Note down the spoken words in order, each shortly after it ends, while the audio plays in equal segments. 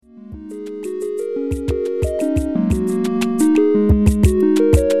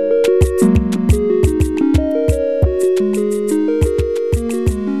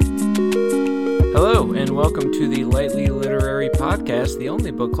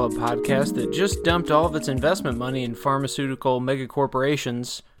a book club podcast that just dumped all of its investment money in pharmaceutical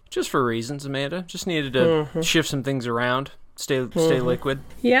megacorporations just for reasons, Amanda. Just needed to shift some things around, stay liquid.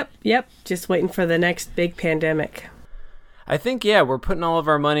 Yep. Just waiting for the next big pandemic. I think, we're putting all of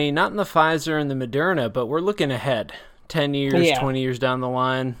our money not in the Pfizer and the Moderna, but we're looking ahead. 10 years, 20 years down the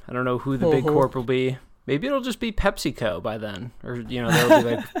line. I don't know who the big corp will be. Maybe it'll just be PepsiCo by then. Or, there'll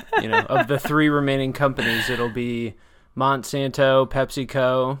be of the three remaining companies, it'll be Monsanto,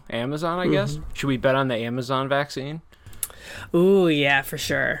 PepsiCo, Amazon, I guess. Should we bet on the Amazon vaccine? Ooh, yeah, for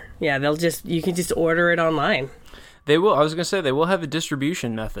sure. Yeah, you can just order it online. They will. I was going to say they will have a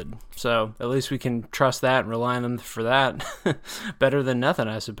distribution method. So at least we can trust that and rely on them for that. Better than nothing,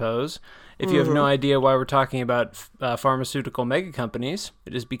 I suppose. If you have no idea why we're talking about pharmaceutical mega companies,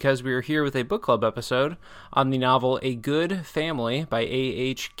 it is because we are here with a book club episode on the novel A Good Family by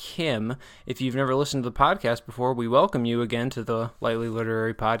A.H. Kim. If you've never listened to the podcast before, we welcome you again to the Lightly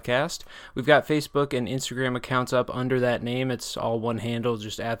Literary Podcast. We've got Facebook and Instagram accounts up under that name. It's all one handle,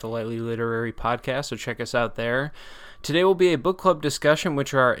 just at the Lightly Literary Podcast, so check us out there. Today will be a book club discussion,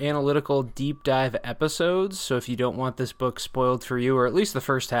 which are our analytical deep dive episodes. So if you don't want this book spoiled for you, or at least the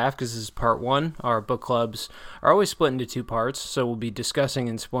first half, because this is part one, our book clubs are always split into two parts. So we'll be discussing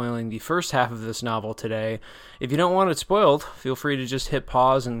and spoiling the first half of this novel today. If you don't want it spoiled, feel free to just hit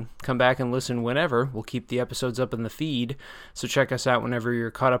pause and come back and listen whenever. We'll keep the episodes up in the feed. So check us out whenever you're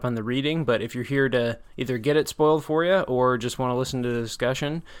caught up on the reading. But if you're here to either get it spoiled for you or just want to listen to the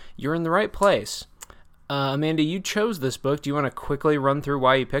discussion, you're in the right place. Amanda, you chose this book. Do you want to quickly run through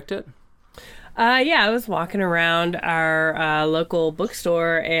why you picked it? I was walking around our local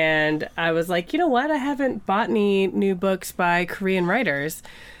bookstore, and I was like, you know what? I haven't bought any new books by Korean writers.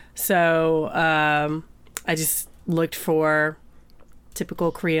 So I just looked for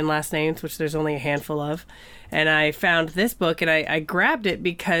typical Korean last names, which there's only a handful of. And I found this book, and I grabbed it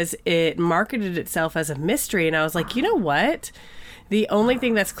because it marketed itself as a mystery. And I was like, you know what? The only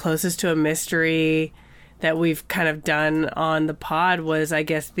thing that's closest to a mystery that we've kind of done on the pod was, I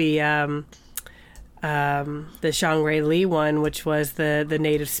guess, the Shang-Rae Lee one, which was the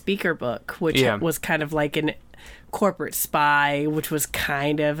native speaker book, which was kind of like an corporate spy, which was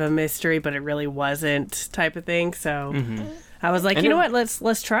kind of a mystery, but it really wasn't, type of thing. So I was like, you know what,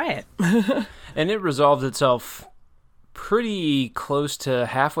 let's try it. And it resolved itself pretty close to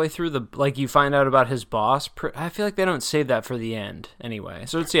halfway through you find out about his boss. I feel like they don't save that for the end anyway.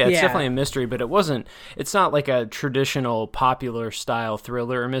 So it's definitely a mystery, but it's not like a traditional popular style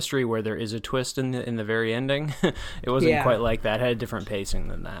thriller or mystery where there is a twist in the very ending. It wasn't quite like that. It had a different pacing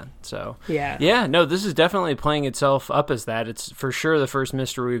than that. So no, this is definitely playing itself up as that. It's for sure the first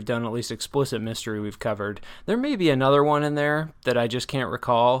mystery we've done, at least explicit mystery we've covered. There may be another one in there that I just can't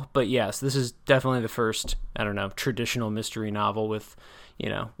recall, but yes, this is definitely the first, I don't know, traditional mystery novel with,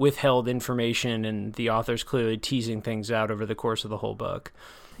 withheld information, and the author's clearly teasing things out over the course of the whole book.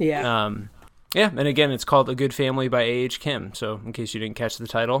 And again, it's called A Good Family by A.H. Kim, so in case you didn't catch the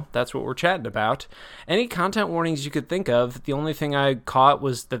title, that's what we're chatting about. Any content warnings you could think of? The only thing I caught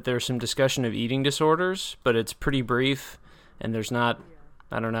was that there's some discussion of eating disorders, but it's pretty brief, and there's not,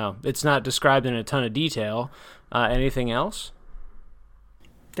 I don't know, it's not described in a ton of detail. Anything else?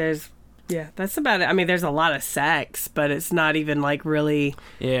 That's about it. I mean, there's a lot of sex, but it's not even really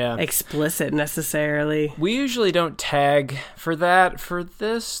explicit necessarily. We usually don't tag for that for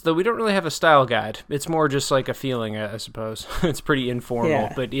this, though we don't really have a style guide. It's more just like a feeling, I suppose. It's pretty informal,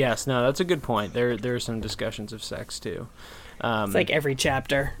 but yes, no, that's a good point. There are some discussions of sex too. It's like every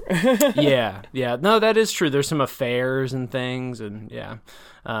chapter. No, that is true. There's some affairs and things, and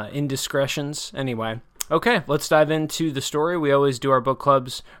indiscretions. Anyway. Okay, let's dive into the story. We always do our book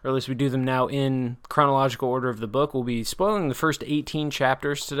clubs, or at least we do them now in chronological order of the book. We'll be spoiling the first 18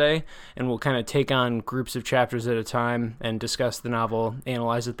 chapters today, and we'll kind of take on groups of chapters at a time and discuss the novel,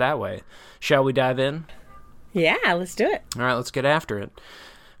 analyze it that way. Shall we dive in? Yeah, let's do it. All right, let's get after it.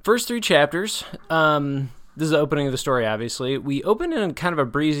 First 3 chapters. This is the opening of the story, obviously. We open in kind of a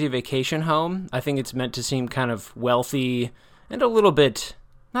breezy vacation home. I think it's meant to seem kind of wealthy and a little bit,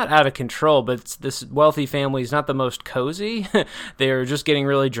 not out of control, but this wealthy family is not the most cozy. They're just getting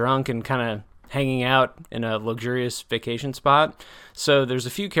really drunk and kind of hanging out in a luxurious vacation spot. So there's a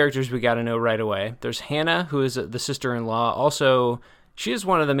few characters we got to know right away. There's Hannah, who is the sister-in-law. Also, she is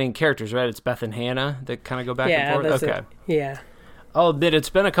one of the main characters, right? It's Beth and Hannah that kind of go back and forth? Okay. I'll admit it's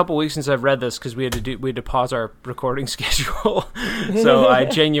been a couple weeks since I've read this because we had to pause our recording schedule. So I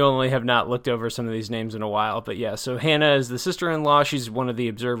genuinely have not looked over some of these names in a while. But yeah, so Hannah is the sister-in-law. She's one of the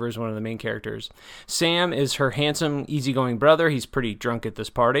observers, one of the main characters. Sam is her handsome, easygoing brother. He's pretty drunk at this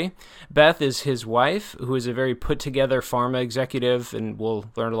party. Beth is his wife, who is a very put-together pharma executive, and we'll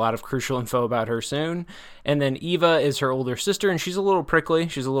learn a lot of crucial info about her soon. And then Eva is her older sister, and she's a little prickly.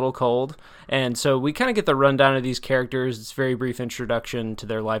 She's a little cold. And so we kind of get the rundown of these characters. It's a very brief introduction to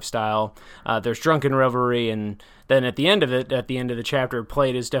their lifestyle. There's drunken revelry, and then at the end of the chapter,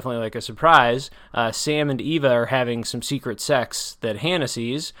 played is definitely like a surprise. Sam and Eva are having some secret sex that Hannah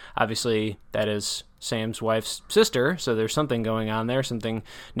sees. Obviously, that is Sam's wife's sister, so there's something going on there, something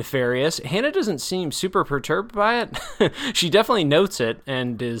nefarious. Hannah doesn't seem super perturbed by it. She definitely notes it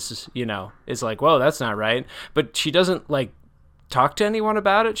and is like, whoa, that's not right. But she doesn't, like, talk to anyone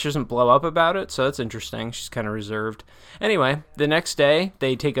about it. She doesn't blow up about it, so that's interesting. She's kind of reserved. Anyway, the next day,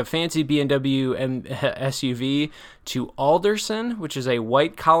 they take a fancy B&W SUV to Alderson, which is a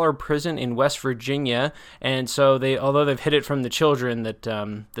white-collar prison in West Virginia. And so although they've hid it from the children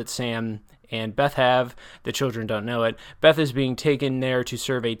that Sam and Beth have, the children don't know it, Beth is being taken there to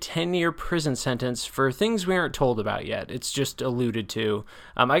serve a 10-year prison sentence for things we aren't told about yet. It's just alluded to.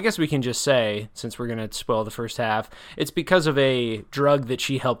 I guess we can just say, since we're going to spoil the first half, it's because of a drug that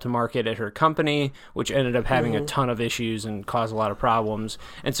she helped to market at her company, which ended up having a ton of issues and caused a lot of problems.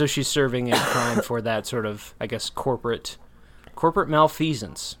 And so she's serving a crime for that sort of, I guess, corporate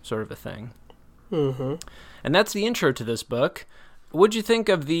malfeasance sort of a thing. Mm-hmm. And that's the intro to this book. What'd you think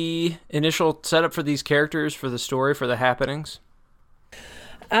of the initial setup for these characters, for the story, for the happenings?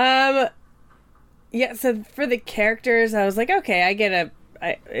 Yeah, so for the characters, I was like, okay, I get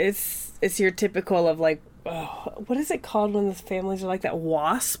it's your typical of like, what is it called when the families are like that? A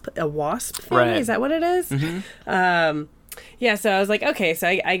wasp family? Right. Is that what it is? Mm-hmm. Yeah, so I was like, okay, so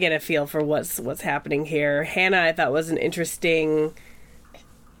I get a feel for what's happening here. Hannah, I thought, was an interesting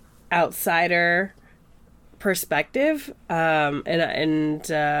outsider perspective, and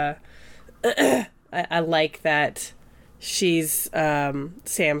I like that she's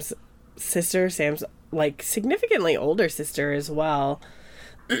Sam's sister. Sam's like significantly older sister as well,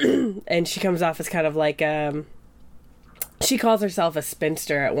 and she comes off as kind of like she calls herself a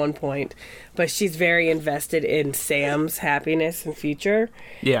spinster at one point, but she's very invested in Sam's happiness and future.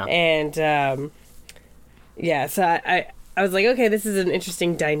 Yeah, and yeah, so I was like, okay, this is an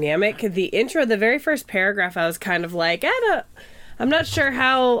interesting dynamic. The intro, the very first paragraph, I was kind of like, I'm not sure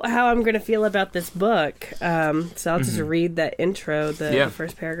how I'm going to feel about this book. So I'll just read that intro, the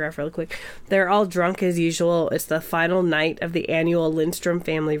first paragraph really quick. They're all drunk as usual. It's the final night of the annual Lindstrom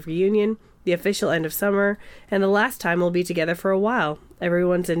family reunion, the official end of summer, and the last time we'll be together for a while.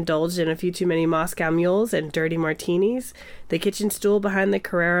 Everyone's indulged in a few too many Moscow mules and dirty martinis. The kitchen stool behind the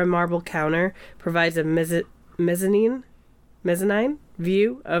Carrera marble counter provides a mezzanine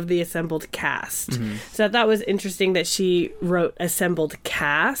view of the assembled cast. Mm-hmm. So I thought it was interesting that she wrote assembled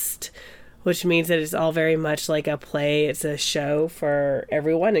cast, which means that it's all very much like a play. It's a show for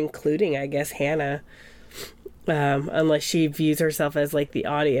everyone, including, I guess, Hannah, unless she views herself as like the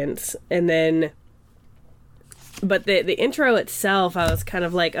audience. And then, but the intro itself, I was kind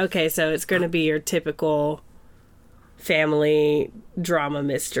of like, okay, so it's going to be your typical family drama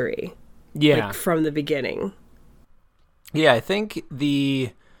mystery. Yeah. Like, from the beginning. Yeah, I think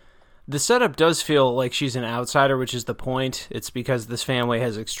the setup does feel like she's an outsider, which is the point. It's because this family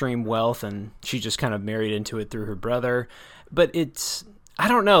has extreme wealth and she just kind of married into it through her brother. But I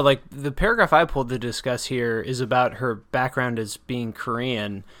don't know, like the paragraph I pulled to discuss here is about her background as being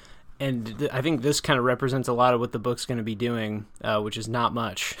Korean. And I think this kind of represents a lot of what the book's going to be doing, which is not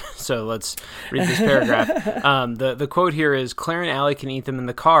much. So let's read this paragraph. The quote here is, Claire and Allie can eat them in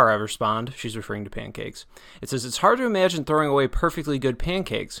the car, I respond. She's referring to pancakes. It says, it's hard to imagine throwing away perfectly good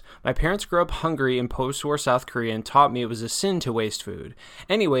pancakes. My parents grew up hungry in post-war South Korea and taught me it was a sin to waste food.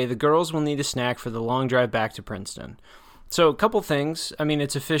 Anyway, the girls will need a snack for the long drive back to Princeton. So a couple things. I mean,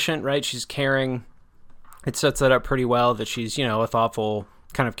 it's efficient, right? She's caring. It sets that up pretty well that she's, a thoughtful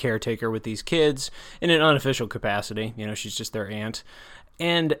kind of caretaker with these kids in an unofficial capacity. She's just their aunt.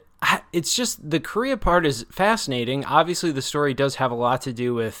 And it's just, the Korea part is fascinating. Obviously, the story does have a lot to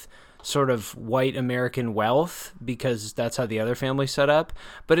do with sort of white American wealth, because that's how the other family's set up.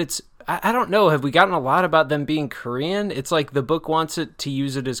 But I don't know, have we gotten a lot about them being Korean? It's like the book wants it to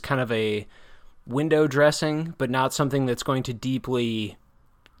use it as kind of a window dressing, but not something that's going to deeply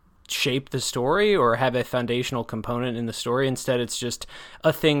shape the story or have a foundational component in the story. Instead, it's just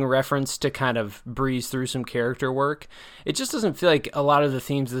a thing referenced to kind of breeze through some character work. It just doesn't feel like a lot of the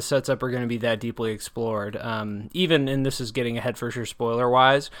themes this sets up are going to be that deeply explored. Even, and this is getting ahead for sure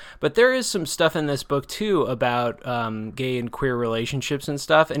spoiler-wise, but there is some stuff in this book, too, about gay and queer relationships and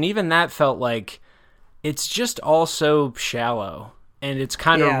stuff, and even that felt like it's just all so shallow. And it's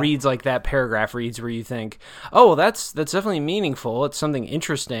kind of reads like that paragraph reads, where you think, oh, well, that's definitely meaningful. It's something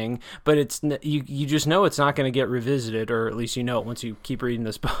interesting, but it's you just know it's not going to get revisited, or at least you know it once you keep reading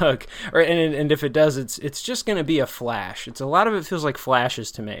this book. And if it does, it's just going to be a flash. It's a lot of it feels like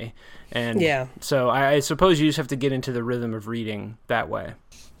flashes to me, and so I suppose you just have to get into the rhythm of reading that way.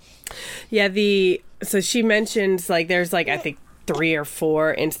 Yeah, so she mentions like there's like I think 3 or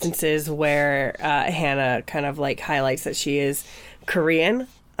 4 instances where Hannah kind of like highlights that she is Korean,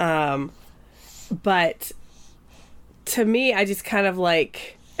 but to me, I just kind of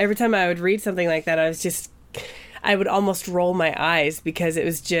like every time I would read something like that, I would almost roll my eyes, because it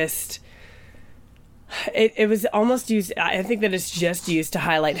was just it was almost used. I think that it's just used to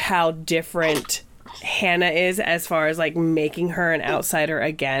highlight how different Hannah is as far as like making her an outsider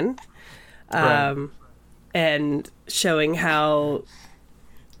again, and showing how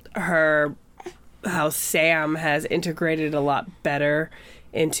Sam has integrated a lot better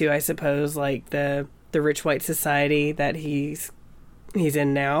into, I suppose, like the rich white society that he's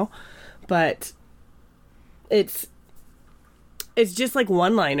in now. But it's just like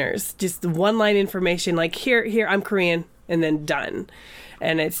one-liners, just one-line information, like here I'm Korean, and then done.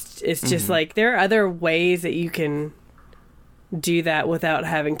 And it's just like there are other ways that you can do that without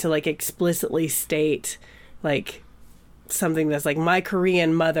having to like explicitly state like something that's like my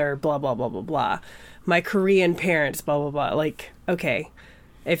Korean mother, blah, blah, blah, blah, blah. My Korean parents, blah, blah, blah. Like, okay.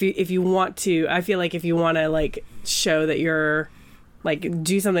 If you want to, I feel like if you want to like show that you're like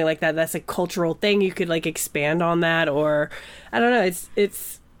do something like that, that's a cultural thing. You could like expand on that, or I don't know.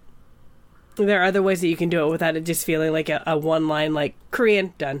 It's there are other ways that you can do it without it just feeling like a one line, like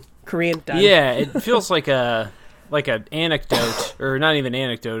Korean done. Yeah. It feels like an anecdote, or not even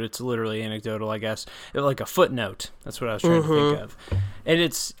anecdote, it's literally anecdotal, I guess. Like a footnote. That's what I was trying to think of.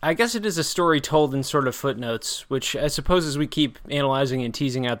 And I guess it is a story told in sort of footnotes, which I suppose as we keep analyzing and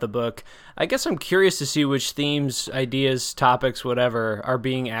teasing out the book, I guess I'm curious to see which themes, ideas, topics, whatever, are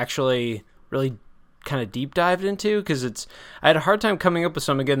being actually really kind of deep dived into, because I had a hard time coming up with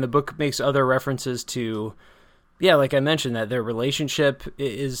some. Again, the book makes other references to, yeah, like I mentioned, that their relationship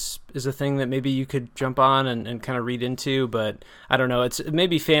is a thing that maybe you could jump on and kind of read into, but I don't know. It's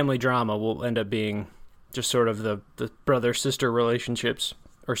maybe family drama will end up being just sort of the brother-sister relationships,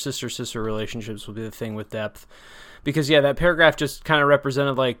 or sister-sister relationships will be the thing with depth. Because, yeah, that paragraph just kind of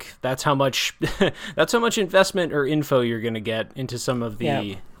represented, like, that's how much investment or info you're going to get into some of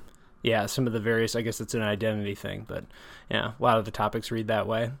the, some of the various, I guess it's an identity thing, but, yeah, a lot of the topics read that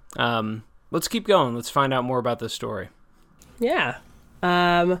way. Let's keep going. Let's find out more about this story. Yeah.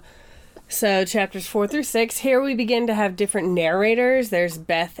 So chapters 4 through 6, here we begin to have different narrators. There's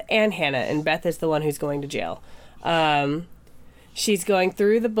Beth and Hannah, and Beth is the one who's going to jail. She's going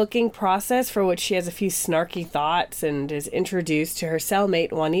through the booking process, for which she has a few snarky thoughts, and is introduced to her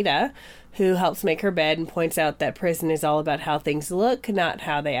cellmate, Juanita, who helps make her bed and points out that prison is all about how things look, not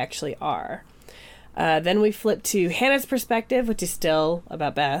how they actually are. Then we flip to Hannah's perspective, which is still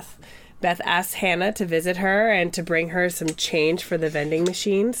about Beth. Beth asks Hannah to visit her and to bring her some change for the vending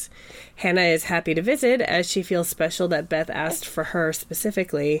machines. Hannah is happy to visit, as she feels special that Beth asked for her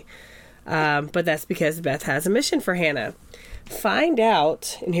specifically. But that's because Beth has a mission for Hannah. Find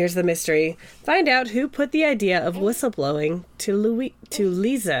out, and here's the mystery, find out who put the idea of whistleblowing to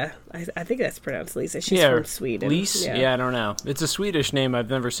Lisa. I think that's pronounced Lisa. She's from Sweden. Lisa? Yeah, I don't know. It's a Swedish name I've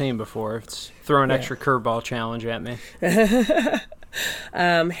never seen before. It's throwing an extra curveball challenge at me.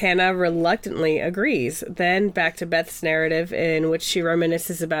 Hannah reluctantly agrees. Then back to Beth's narrative, in which she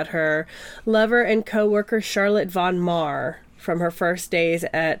reminisces about her lover and co-worker Charlotte von Marr from her first days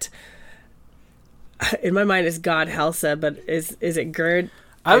at, in my mind, is God Helsa, but is it Gerd?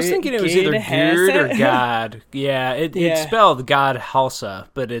 I was thinking it was either Gerd or God. Yeah, it's spelled God Helsa,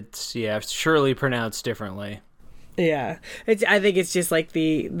 but it's surely pronounced differently. Yeah, I think it's just like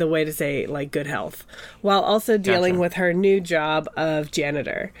the way to say like good health, while also dealing with her new job of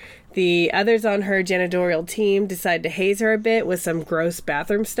janitor. The others on her janitorial team decide to haze her a bit with some gross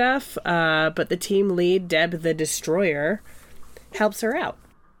bathroom stuff, but the team lead, Deb the Destroyer, helps her out.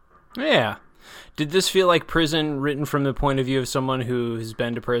 Yeah. Did this feel like prison written from the point of view of someone who has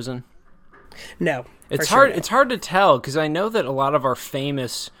been to prison? No. It's hard. It's hard to tell, because I know that a lot of our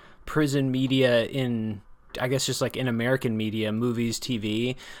famous prison media in I guess just like in American media, movies,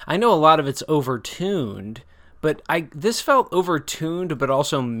 TV. I know a lot of it's overtuned, but this felt overtuned but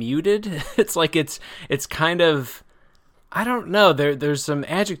also muted. It's like it's kind of, I don't know. There's some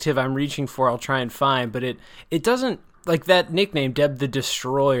adjective I'm reaching for. I'll try and find, but it doesn't, like that nickname, Deb the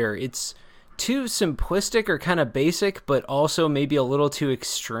Destroyer. It's too simplistic or kind of basic, but also maybe a little too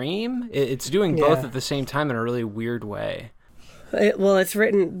extreme. It's doing both at the same time in a really weird way. Well, it's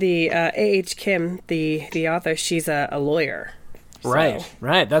written, the A.H. Kim, the author, she's a lawyer. So.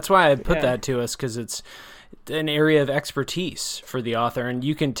 Right. That's why I put that to us, because it's an area of expertise for the author. And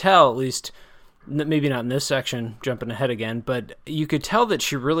you can tell, at least, maybe not in this section, jumping ahead again, but you could tell that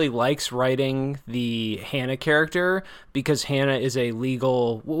she really likes writing the Hannah character, because Hannah is a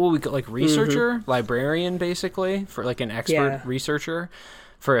legal, what we call, like, researcher, librarian, basically, for like an expert researcher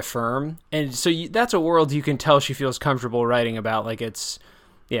for a firm. And so that's a world you can tell she feels comfortable writing about. Like, it's,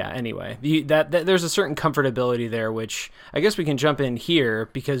 anyway, that there's a certain comfortability there, which I guess we can jump in here,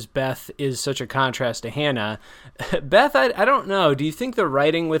 because Beth is such a contrast to Hannah. Beth, I don't know. Do you think the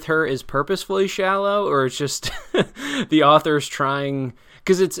writing with her is purposefully shallow, or it's just the author's trying?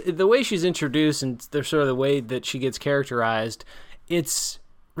 Because it's the way she's introduced and the sort of the way that she gets characterized. It's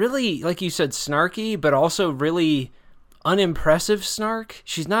really, like you said, snarky, but also really unimpressive snark.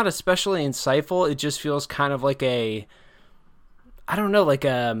 She's not especially insightful. It just feels kind of like I don't know, like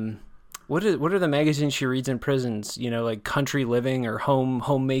what are the magazines she reads in prisons? You know, like Country Living or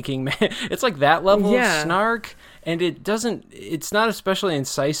Homemaking. It's like that level of snark, and it's not especially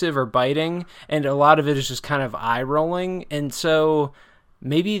incisive or biting, and a lot of it is just kind of eye rolling. And so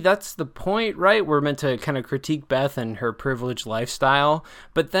maybe that's the point, right? We're meant to kind of critique Beth and her privileged lifestyle,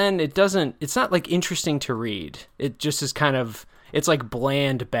 but then it's not like interesting to read. It just is kind of, it's like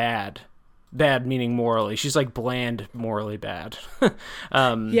bland bad. Bad meaning morally. She's like bland, morally bad.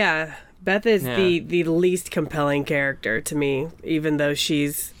 Beth is the least compelling character to me, even though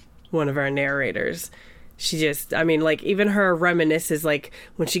she's one of our narrators. She just, I mean, like, even her reminiscences, like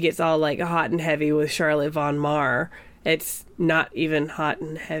when she gets all like hot and heavy with Charlotte Von Marr, it's not even hot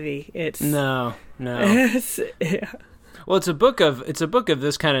and heavy. It's no. Well, it's a book of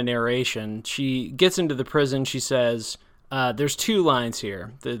this kind of narration. She gets into the prison. She says, there's two lines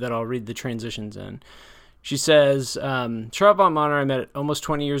here that I'll read the transitions in. She says, Charlotte Von Marr I met almost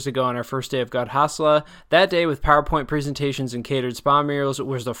 20 years ago on our first day of Gott Hassler. That day, with PowerPoint presentations and catered spa meals,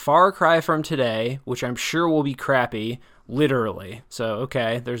 was a far cry from today, which I'm sure will be crappy, literally. So,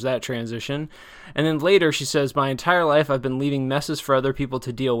 okay, there's that transition. And then later she says, my entire life I've been leaving messes for other people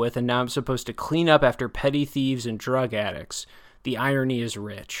to deal with, and now I'm supposed to clean up after petty thieves and drug addicts. The irony is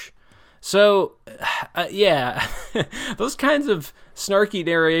rich. So, those kinds of snarky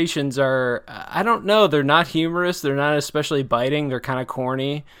narrations are, I don't know, they're not humorous, they're not especially biting, they're kind of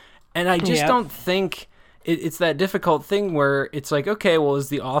corny, and I just don't think, it's that difficult thing where it's like, okay, well, is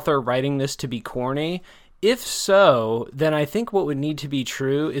the author writing this to be corny? If so, then I think what would need to be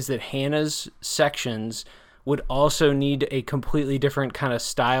true is that Hannah's sections would also need a completely different kind of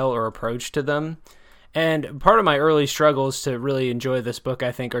style or approach to them. And part of my early struggles to really enjoy this book,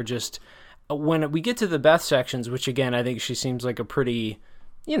 I think, are just when we get to the Beth sections, which, again, I think she seems like a pretty,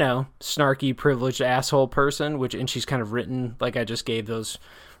 snarky, privileged asshole person, and she's kind of written, like I just gave those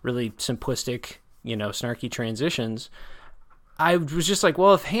really simplistic, snarky transitions. I was just like,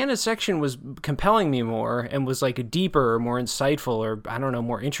 well, if Hannah's section was compelling me more and was like deeper or more insightful or, I don't know,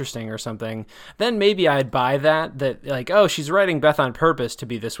 more interesting or something, then maybe I'd buy that like, oh, she's writing Beth on purpose to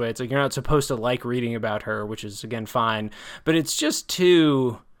be this way. It's like, you're not supposed to like reading about her, which is, again, fine. But it's just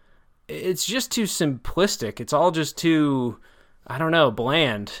too simplistic. It's all just too, I don't know,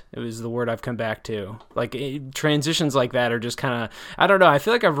 bland. It was the word I've come back to. Like, transitions like that are just kind of, I don't know. I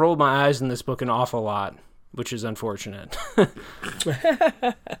feel like I've rolled my eyes in this book an awful lot, which is unfortunate.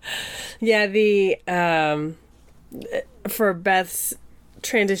 For Beth's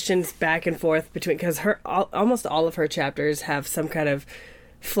transitions back and forth between, because almost all of her chapters have some kind of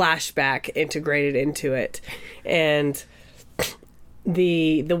flashback integrated into it, and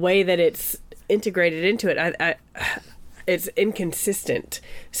the way that it's integrated into it, it's inconsistent.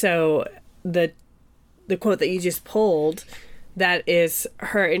 So the quote that you just pulled, that is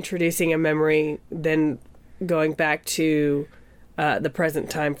her introducing a memory, then going back to the present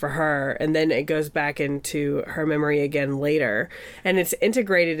time for her, and then it goes back into her memory again later, and it's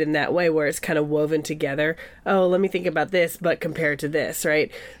integrated in that way where it's kind of woven together. Oh, let me think about this, but compared to this,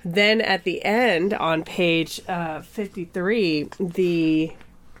 right? Then at the end on page 53,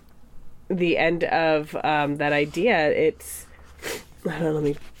 the end of that idea, it's, I don't know, let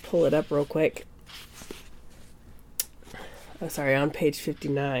me pull it up real quick. Oh, sorry, on page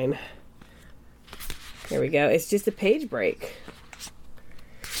 59. Here we go. It's just a page break.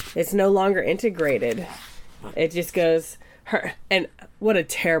 It's no longer integrated. It just goes, her, and what a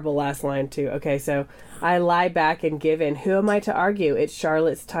terrible last line, too. Okay, so I lie back and give in. Who am I to argue? It's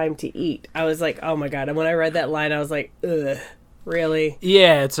Charlotte's time to eat. I was like, oh my God. And when I read that line, I was like, ugh, really?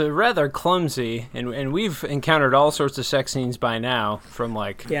 Yeah, it's a rather clumsy, and we've encountered all sorts of sex scenes by now, from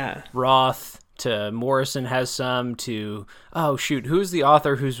like Roth to Morrison has some to, oh shoot, who's the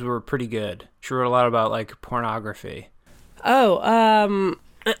author who's were pretty good? She wrote a lot about like pornography. Oh,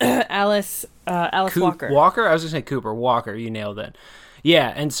 Alice Walker. Walker? I was gonna say Cooper. Walker, you nailed it.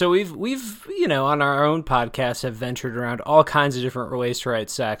 Yeah, and so we've on our own podcast have ventured around all kinds of different ways to write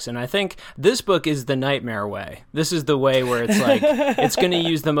sex, and I think this book is the nightmare way. This is the way where it's like it's going to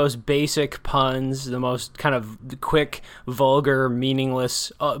use the most basic puns, the most kind of quick, vulgar,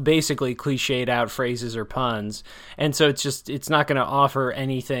 meaningless, basically cliched out phrases or puns, and so it's not going to offer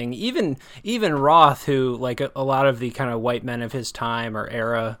anything. Even Roth, who like a lot of the kind of white men of his time or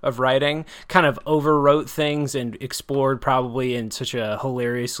era of writing, kind of overwrote things and explored probably in such a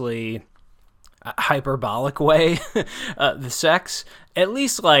hilariously hyperbolic way the sex. At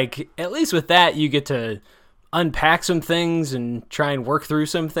least with that you get to unpack some things and try and work through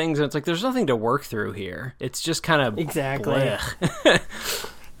some things, and it's like there's nothing to work through here. It's just kind of exactly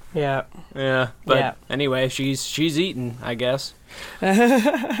yeah but anyway, she's eating, I guess.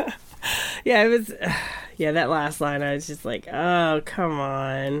 Yeah, it was. Yeah, that last line, I was just like, oh, come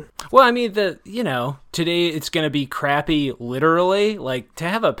on. Well, I mean, today it's going to be crappy, literally. Like, to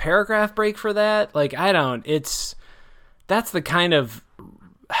have a paragraph break for that, like, that's the kind of,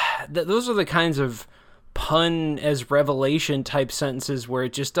 those are the kinds of pun as revelation type sentences where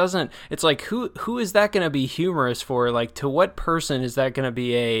it just doesn't, it's like, who is that going to be humorous for? Like, to what person is that going to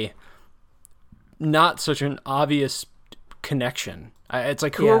be a not such an obvious connection? It's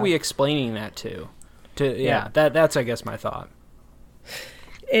like, who are we explaining that to? That's I guess my thought.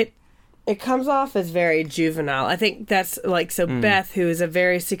 It comes off as very juvenile. I think that's like, so Beth, who is a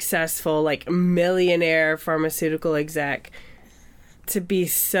very successful like millionaire pharmaceutical exec, to be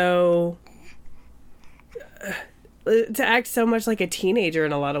so to act so much like a teenager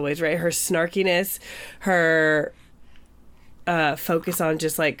in a lot of ways, right? Her snarkiness, her focus on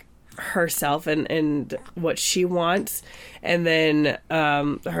just like herself and what she wants, and then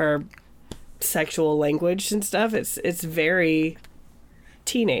her sexual language and stuff, it's very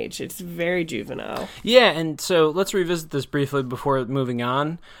teenage, it's very juvenile. Yeah, and so let's revisit this briefly before moving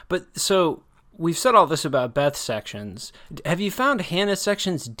on. But so we've said all this about Beth's sections. Have you found Hannah's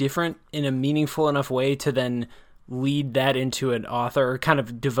sections different in a meaningful enough way to then lead that into an author, kind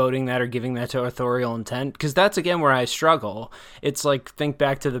of devoting that or giving that to authorial intent? Because that's, again, where I struggle. It's like, think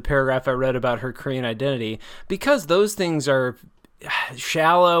back to the paragraph I read about her Korean identity. Because those things are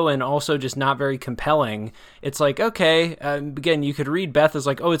shallow and also just not very compelling, it's like, okay, again, you could read Beth as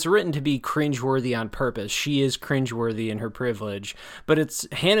like, oh, it's written to be cringeworthy on purpose. She is cringeworthy in her privilege. But it's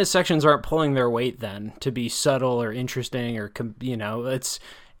Hannah's sections aren't pulling their weight then to be subtle or interesting or,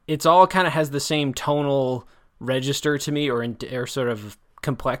 it's all kind of has the same tonal register to me, or sort of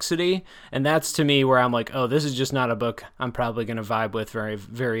complexity, and that's to me where I'm like, oh, this is just not a book I'm probably going to vibe with very,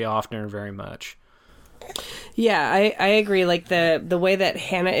 very often or very much. Yeah, I agree. Like the way that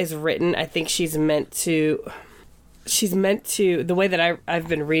Hannah is written, I think she's meant to, the way that I've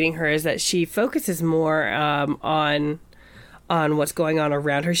been reading her is that she focuses more on what's going on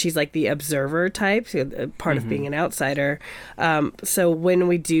around her. She's like the observer type, part of being an outsider. So when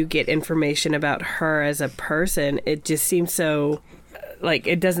we do get information about her as a person, it just seems so, like,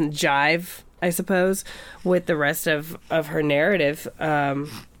 it doesn't jive, I suppose, with the rest of her narrative,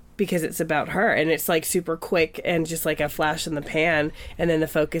 because it's about her, and it's like super quick and just like a flash in the pan, and then the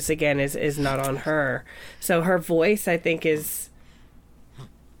focus again is not on her. So her voice, I think, is,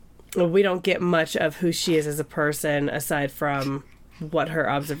 we don't get much of who she is as a person aside from what her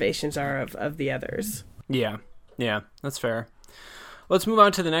observations are of the others. Yeah, that's fair. Let's move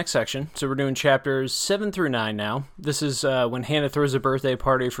on to the next section. So we're doing chapters 7 through 9 now. This is when Hannah throws a birthday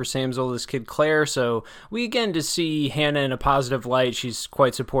party for Sam's oldest kid, Claire. So we again to see Hannah in a positive light. She's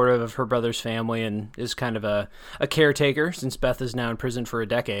quite supportive of her brother's family and is kind of a caretaker, since Beth is now in prison for a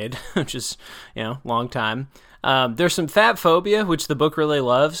decade, which is, long time. There's some fat phobia, which the book really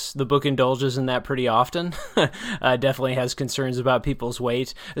loves. The book indulges in that pretty often. Definitely has concerns about people's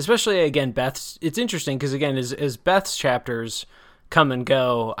weight, especially, again, Beth's. It's interesting because, again, as Beth's chapters come and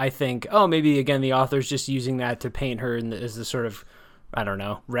go, I think, maybe, again, the author's just using that to paint her as the sort of I don't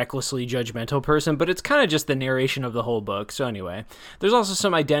know, recklessly judgmental person, but it's kind of just the narration of the whole book. So anyway, there's also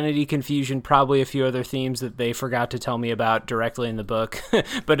some identity confusion, probably a few other themes that they forgot to tell me about directly in the book.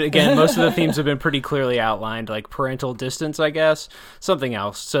 But again, most of the themes have been pretty clearly outlined, like parental distance, I guess, something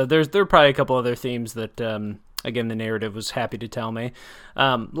else. So there are probably a couple other themes that, again, the narrative was happy to tell me.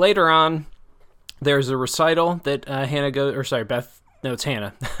 Later on, there's a recital that Beth. No, it's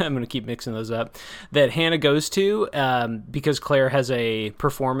Hannah. I'm going to keep mixing those up. That Hannah goes to because Claire has a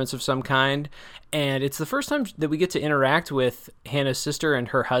performance of some kind. And it's the first time that we get to interact with Hannah's sister and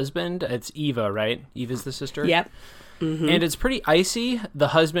her husband. It's Eva, right? Eva's the sister? Yep. Mm-hmm. And it's pretty icy. The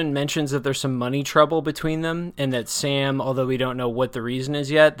husband mentions that there's some money trouble between them, and that Sam, although we don't know what the reason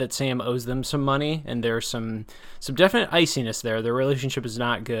is yet, that Sam owes them some money, and there's some definite iciness there. Their relationship is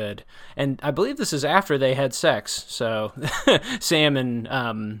not good. And I believe this is after they had sex, so Sam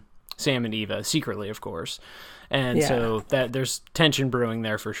and Eva, secretly, of course. And so that there's tension brewing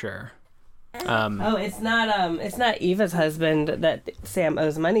there for sure. It's not Eva's husband that Sam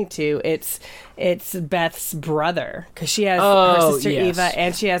owes money to. It's Beth's brother, because she has her sister Eva,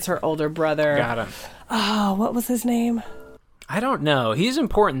 and she has her older brother. Got him. Oh, what was his name? I don't know. He's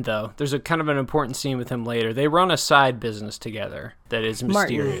important, though. There's a kind of an important scene with him later. They run a side business together that is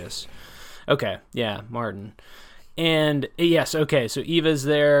mysterious. Martin. Okay, yeah, Martin. And yes, okay, so Eva's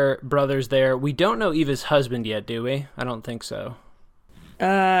there, brother's there. We don't know Eva's husband yet, do we? I don't think so.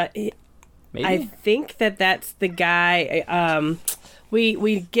 Maybe? I think that's the guy.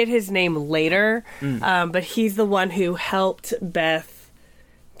 We get his name later, but he's the one who helped Beth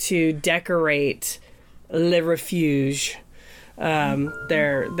to decorate Le Refuge,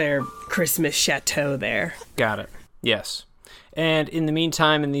 their Christmas chateau there. Got it. Yes. And in the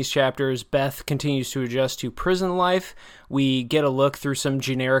meantime, in these chapters, Beth continues to adjust to prison life. We get a look through some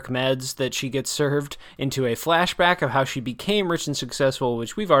generic meds that she gets served into a flashback of how she became rich and successful,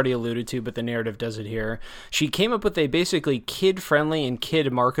 which we've already alluded to, but the narrative does it here. She came up with a basically kid-friendly and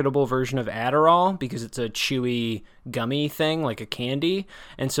kid-marketable version of Adderall because it's a chewy gummy thing, like a candy.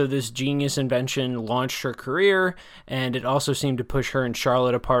 And so this genius invention launched her career, and it also seemed to push her and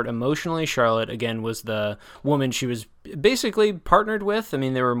Charlotte apart emotionally. Charlotte, again, was the woman she was basically partnered with. I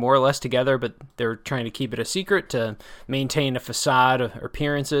mean, they were more or less together, but they were trying to keep it a secret to maintain a facade of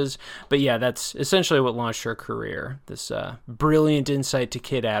appearances. But yeah, that's essentially what launched her career. This brilliant insight to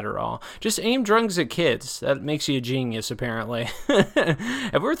kid Adderall. Just aim drugs at kids. That makes you a genius, apparently. Have we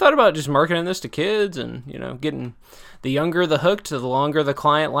ever thought about just marketing this to kids and, getting the younger the hooked, the longer the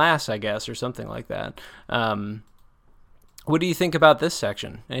client lasts, I guess, or something like that. What do you think about this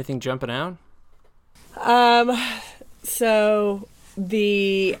section? Anything jumping out? So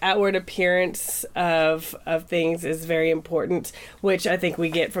the outward appearance of things is very important, which I think we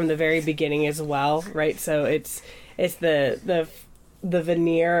get from the very beginning as well, right? So it's the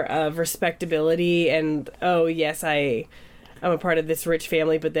veneer of respectability and, oh yes, I'm a part of this rich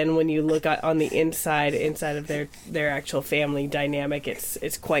family, but then when you look on the inside of their actual family dynamic,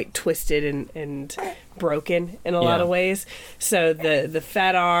 it's quite twisted and broken in a lot of ways. So the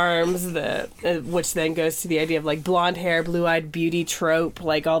fat arms, which then goes to the idea of like blonde hair, blue-eyed beauty trope,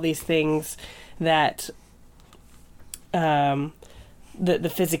 like all these things that the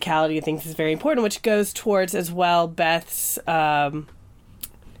physicality of things is very important, which goes towards as well Beth's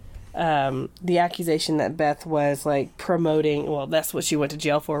the accusation that Beth was like promoting, well, that's what she went to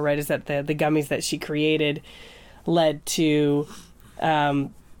jail for, right? Is that the gummies that she created led to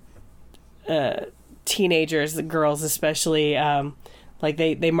teenagers, the girls especially, like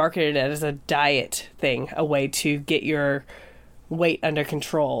they marketed it as a diet thing, a way to get your weight under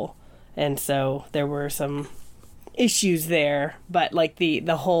control. And so there were some issues there, but like the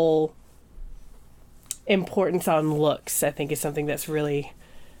whole importance on looks, I think, is something that's really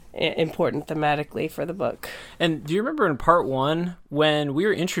important thematically for the book. And do you remember in part 1 when we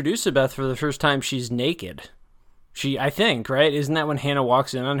were introduced to Beth for the first time, she's naked? I think, right? Isn't that when Hannah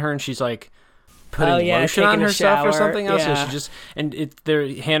walks in on her and she's like putting lotion on herself or something else? Yeah. So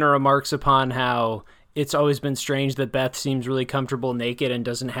Hannah remarks upon how it's always been strange that Beth seems really comfortable naked and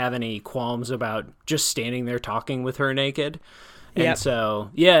doesn't have any qualms about just standing there talking with her naked. And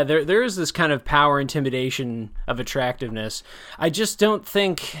so, yeah, there is this kind of power intimidation of attractiveness. I just don't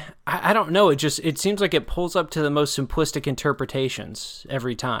think, I don't know, it seems like it pulls up to the most simplistic interpretations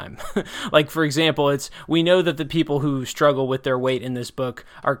every time. Like, for example, we know that the people who struggle with their weight in this book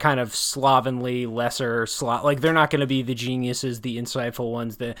are kind of slovenly, lesser, like they're not going to be the geniuses, the insightful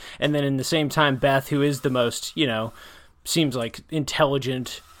ones. And then in the same time, Beth, who is the most, seems like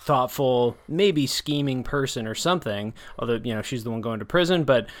intelligent, thoughtful, maybe scheming person or something, although she's the one going to prison,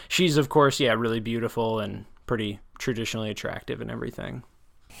 but she's of course really beautiful and pretty traditionally attractive and everything.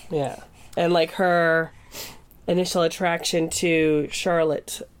 Yeah. And like her initial attraction to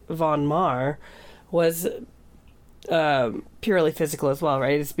Charlotte von Mar was purely physical as well,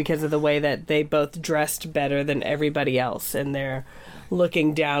 right? It's because of the way that they both dressed better than everybody else, and they're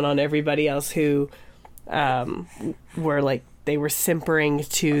looking down on everybody else who were like, they were simpering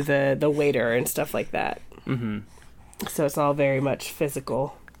to the waiter and stuff like that. Mm-hmm. So it's all very much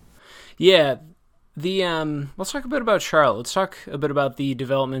physical. Yeah. Let's talk a bit about Charlotte. Let's talk a bit about the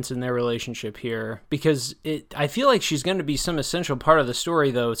developments in their relationship here, because I feel like she's going to be some essential part of the story,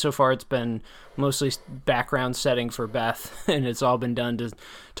 though. So far, it's been mostly background setting for Beth, and it's all been done to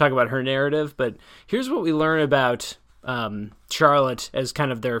talk about her narrative. But here's what we learn about Charlotte as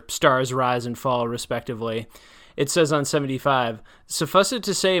kind of their stars rise and fall, respectively. It says on 75, "Suffice it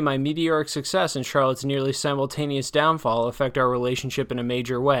to say, my meteoric success and Charlotte's nearly simultaneous downfall affect our relationship in a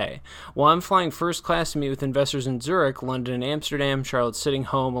major way. While I'm flying first class to meet with investors in Zurich, London, and Amsterdam, Charlotte's sitting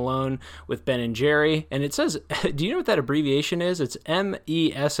home alone with Ben and Jerry." And it says, do you know what that abbreviation is? It's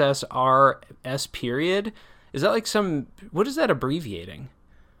MESSRS period. Is that like what is that abbreviating?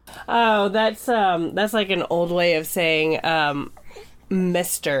 Oh, that's like an old way of saying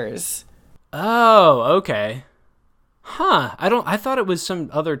misters. Oh, okay. Huh. I thought it was some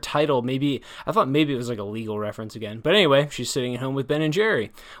other title. I thought maybe it was like a legal reference again. But anyway, she's sitting at home with Ben and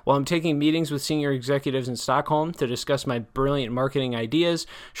Jerry. While I'm taking meetings with senior executives in Stockholm to discuss my brilliant marketing ideas,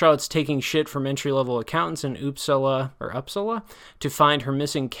 Charlotte's taking shit from entry-level accountants in Uppsala to find her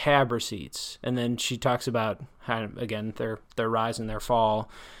missing cab receipts. And then she talks about how, again, their rise and their fall.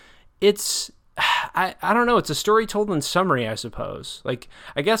 It's... I don't know. It's a story told in summary, I suppose. Like,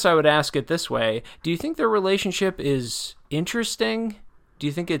 I guess I would ask it this way. Do you think their relationship is interesting? Do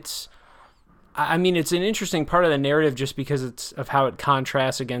you think it's... I mean, it's an interesting part of the narrative just because it's of how it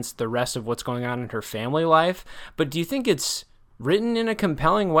contrasts against the rest of what's going on in her family life. But do you think it's written in a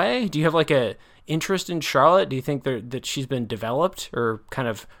compelling way? Do you have like a interest in Charlotte? Do you think that she's been developed or kind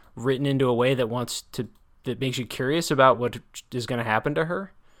of written into a way that makes you curious about what is going to happen to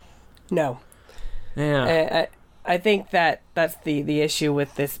her? No. Yeah, I think that's the issue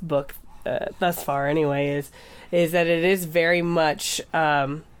with this book thus far. Anyway, is that it is very much,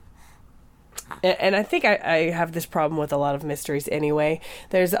 and I think I have this problem with a lot of mysteries. Anyway,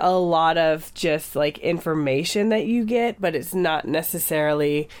 there's a lot of just like information that you get, but it's not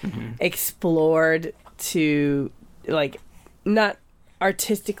necessarily explored to like not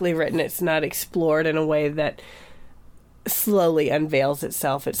artistically written. It's not explored in a way that slowly unveils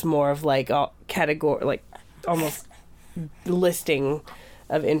itself. It's more of like a category, like almost listing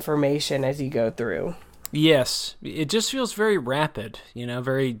of information as you go through. Yes, it just feels very rapid,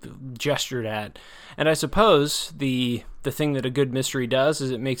 very gestured at. And I suppose the thing that a good mystery does is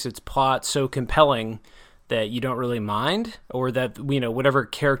it makes its plot so compelling that you don't really mind, or that, whatever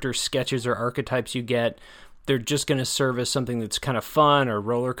character sketches or archetypes you get, they're just going to serve as something that's kind of fun or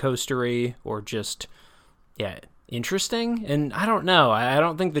roller coastery or just, interesting. And I don't know. I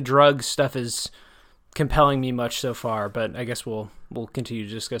don't think the drug stuff is compelling me much so far, but I guess we'll continue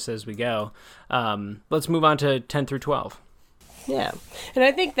to discuss as we go. Let's move on to 10 through 12. Yeah. And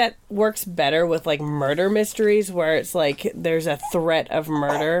I think that works better with like murder mysteries where it's like there's a threat of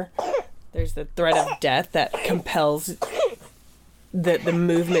murder. There's the threat of death that compels the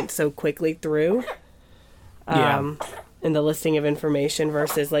movement so quickly through. And the listing of information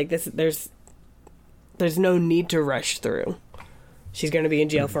versus like this, there's no need to rush through. She's going to be in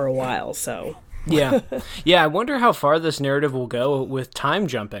jail for a while, so. Yeah. I wonder how far this narrative will go with time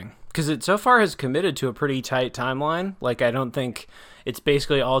jumping, because it so far has committed to a pretty tight timeline. Like, I don't think it's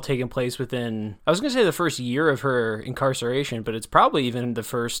basically all taken place within, I was going to say the first year of her incarceration, but it's probably even the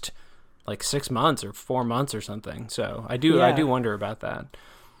first, 6 months or 4 months or something. So I do wonder about that.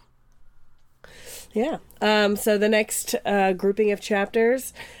 Yeah. So the next grouping of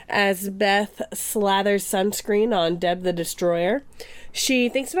chapters, as Beth slathers sunscreen on Deb the Destroyer, she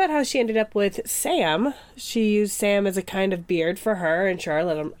thinks about how she ended up with Sam. She used Sam as a kind of beard for her and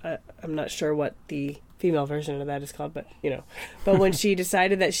Charlotte. I'm not sure what the female version of that is called, but But when she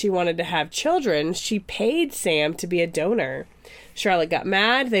decided that she wanted to have children, she paid Sam to be a donor. Charlotte got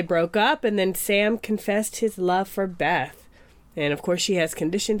mad, they broke up, and then Sam confessed his love for Beth. And of course she has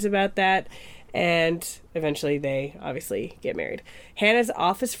conditions about that. And eventually they obviously get married. Hannah's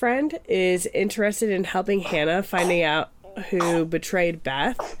office friend is interested in helping Hannah finding out who betrayed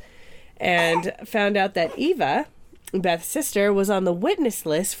Beth, and found out that Eva, Beth's sister, was on the witness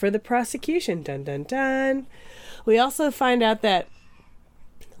list for the prosecution. Dun, dun, dun. We also find out that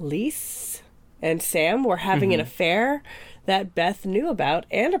Lise and Sam were having an affair that Beth knew about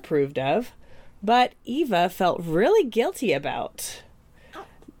and approved of. but Eva felt really guilty about.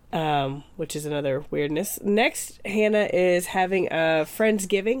 Which is another weirdness. Next, Hannah is having a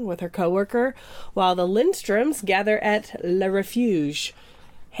Friendsgiving with her coworker while the Lindstroms gather at Le Refuge.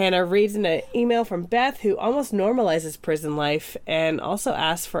 Hannah reads an email from Beth, who almost normalizes prison life and also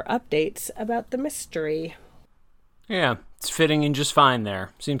asks for updates about the mystery. Yeah, it's fitting in just fine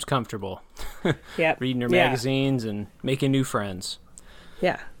there. Seems comfortable. Yep. Reading her magazines and making new friends.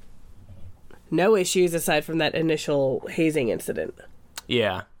 Yeah. No issues aside from that initial hazing incident.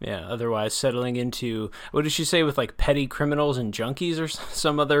 Yeah. Otherwise, settling into, what did she say, with like petty criminals and junkies or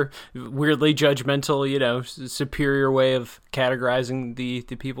some other weirdly judgmental, superior way of categorizing the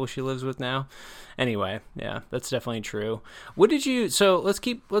people she lives with now. Anyway, yeah, that's definitely true. So let's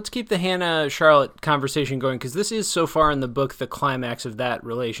keep the Hannah Charlotte conversation going, because this is so far in the book the climax of that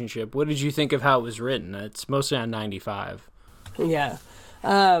relationship. What did you think of how it was written? It's mostly on 95. Yeah.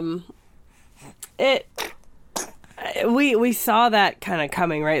 We saw that kind of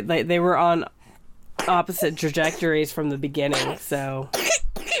coming, right? They were on opposite trajectories from the beginning, so...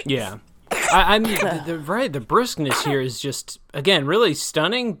 Yeah. I mean, the briskness here is just, again, really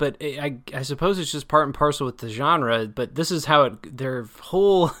stunning, but I suppose it's just part and parcel with the genre, but this is how their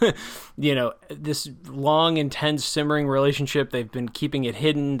whole, this long, intense, simmering relationship, they've been keeping it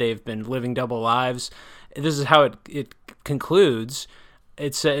hidden, they've been living double lives. This is how it concludes.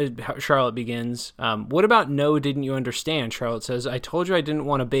 It said, Charlotte begins, what about no, didn't you understand? Charlotte says, I told you I didn't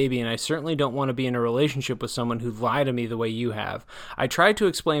want a baby, and I certainly don't want to be in a relationship with someone who lied to me the way you have. I tried to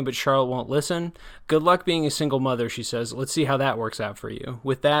explain, but Charlotte won't listen. Good luck being a single mother, she says. Let's see how that works out for you.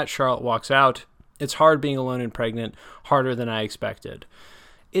 With that, Charlotte walks out. It's hard being alone and pregnant, harder than I expected.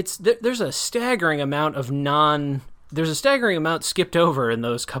 There's a staggering amount skipped over in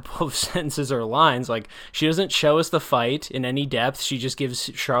those couple of sentences or lines. Like, she doesn't show us the fight in any depth. She just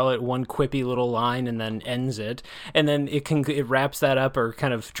gives Charlotte one quippy little line and then ends it. And then it wraps that up, or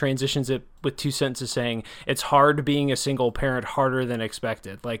kind of transitions it with two sentences saying, it's hard being a single parent, harder than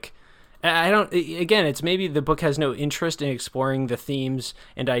expected. Like, it's maybe the book has no interest in exploring the themes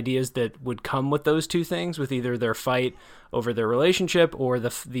and ideas that would come with those two things, with either their fight over their relationship or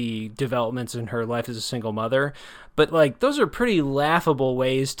the developments in her life as a single mother. But like, those are pretty laughable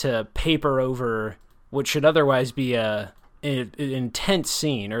ways to paper over what should otherwise be an intense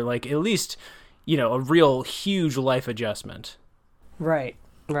scene, or like at least, a real huge life adjustment. Right.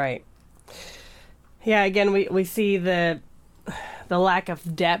 Yeah, again, we see the lack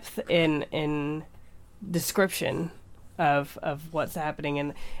of depth in description of what's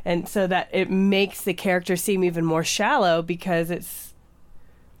happening, and so that it makes the character seem even more shallow, because it's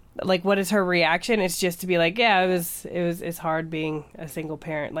like, what is her reaction? It's just to be like, yeah, it's hard being a single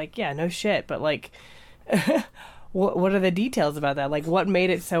parent. Like, yeah, no shit, but like, what are the details about that? Like, what made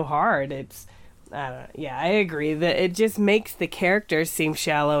it so hard? I don't know. Yeah, I agree that it just makes the characters seem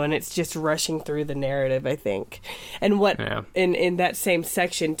shallow, and it's just rushing through the narrative, I think. And in that same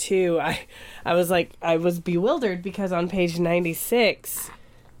section too, I was bewildered, because on page 96,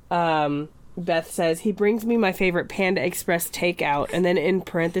 Beth says, he brings me my favorite Panda Express takeout, and then in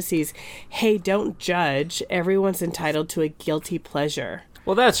parentheses, hey, don't judge. Everyone's entitled to a guilty pleasure.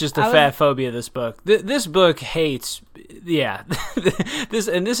 Well, that's just the fat phobia of this book. This book hates, this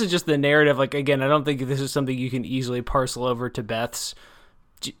is just the narrative. Like, again, I don't think this is something you can easily parcel over to Beth's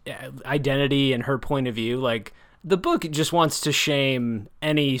identity and her point of view. Like, the book just wants to shame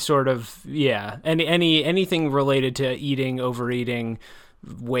any sort of, anything related to eating, overeating,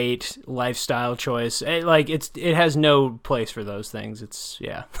 weight, lifestyle choice. It has no place for those things.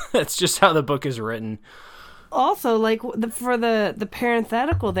 That's just how the book is written. Also, like, for the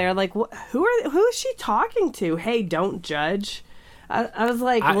parenthetical there, like, who is she talking to? Hey, don't judge. I was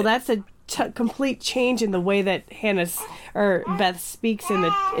like, well, that's a complete change in the way that Beth speaks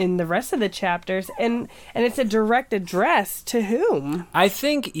in the rest of the chapters, and it's a direct address to whom? I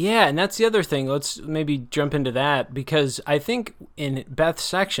think, and that's the other thing. Let's maybe jump into that, because I think in Beth's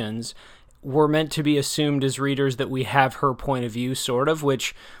sections, we're meant to be assumed as readers that we have her point of view, sort of,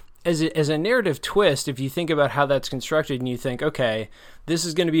 which, as a narrative twist, if you think about how that's constructed and you think, okay, this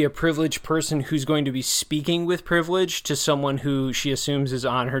is going to be a privileged person who's going to be speaking with privilege to someone who she assumes is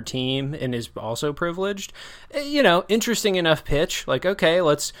on her team and is also privileged, interesting enough pitch. Like, okay,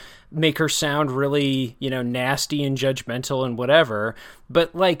 let's make her sound really, nasty and judgmental and whatever.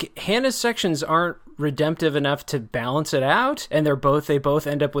 But like, Hannah's sections aren't redemptive enough to balance it out, and they both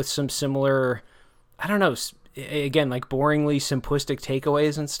end up with some similar, I don't know, again, like boringly simplistic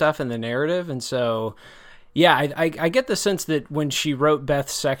takeaways and stuff in the narrative. And so, I get the sense that when she wrote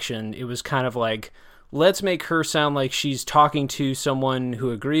Beth's section, it was kind of like, let's make her sound like she's talking to someone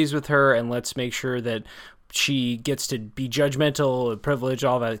who agrees with her, and let's make sure that she gets to be judgmental, privileged,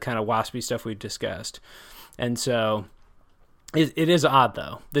 all that kind of waspy stuff we've discussed. And so it is odd,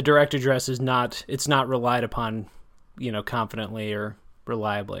 though. The direct address is not relied upon, confidently or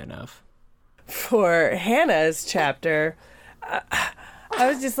reliably enough. For Hannah's chapter, I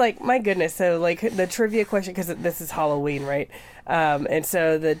was just like, my goodness. So, like, the trivia question, because this is Halloween, right? And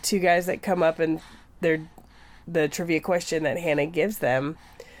so the two guys that come up and the trivia question that Hannah gives them,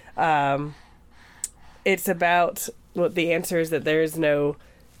 it's about, the answer is that there is no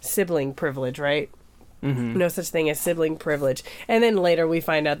sibling privilege, right? Mm-hmm. No such thing as sibling privilege. And then later we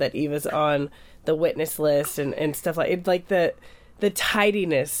find out that Eva's on the witness list and stuff like it. Like the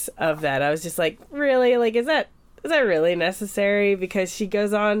tidiness of that. I was just like, really? Like, is that really necessary? Because she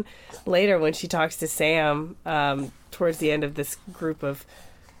goes on later when she talks to Sam, towards the end of this group of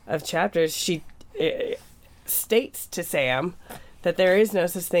chapters, she states to Sam that there is no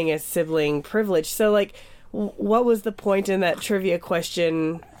such thing as sibling privilege. So, like, what was the point in that trivia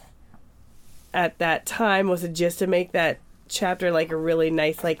question at that time? Was it just to make that chapter like a really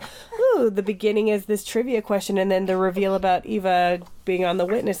nice, like, ooh, the beginning is this trivia question, and then the reveal about Eva being on the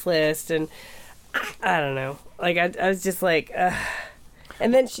witness list, and I don't know. Like, I was just like,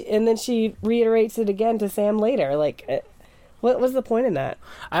 and then she reiterates it again to Sam later. Like, what was the point in that?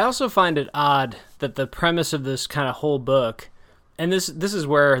 I also find it odd that the premise of this kind of whole book, and this is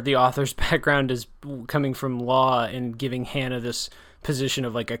where the author's background is coming from law and giving Hannah this position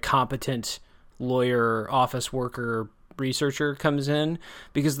of like a competent lawyer, office worker, researcher comes in,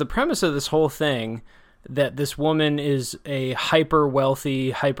 because the premise of this whole thing, that this woman is a hyper wealthy,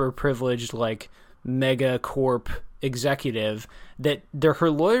 hyper privileged, like mega corp executive, that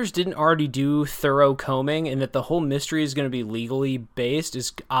her lawyers didn't already do thorough combing, and that the whole mystery is going to be legally based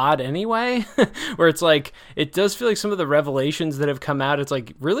is odd anyway. Where it's like, it does feel like some of the revelations that have come out, it's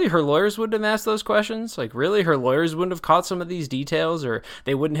like, really, her lawyers wouldn't have asked those questions? Like, really, her lawyers wouldn't have caught some of these details, or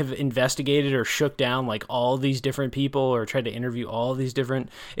they wouldn't have investigated or shook down like all these different people, or tried to interview all these different...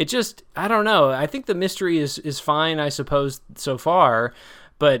 It just, I don't know. I think the mystery is fine, I suppose, so far,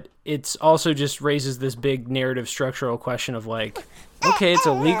 but it's also just raises this big narrative structural question of like, okay, it's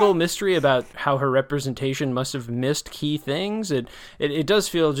a legal mystery about how her representation must have missed key things. It does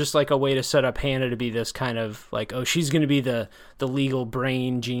feel just like a way to set up Hannah to be this kind of like, oh, she's going to be the legal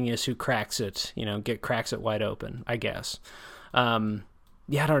brain genius who cracks it, cracks it wide open, I guess.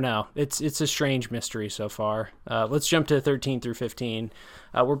 Yeah, I don't know. It's a strange mystery so far. Let's jump to 13 through 15.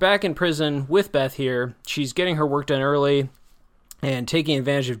 We're back in prison with Beth here. She's getting her work done early and taking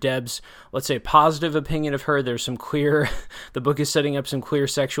advantage of Deb's, let's say, positive opinion of her. There's some clear, the book is setting up some clear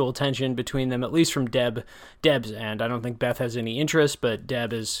sexual tension between them, at least from Deb's end. I don't think Beth has any interest, but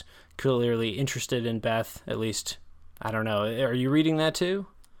Deb is clearly interested in Beth, at least. I don't know. Are you reading that too?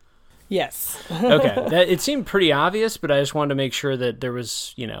 Yes. Okay. It seemed pretty obvious, but I just wanted to make sure that there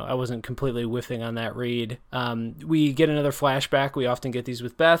was, I wasn't completely whiffing on that read. We get another flashback. We often get these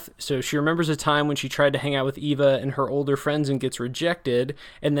with Beth. So she remembers a time when she tried to hang out with Eva and her older friends and gets rejected.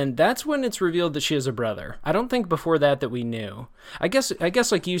 And then that's when it's revealed that she has a brother. I don't think before that we knew. I guess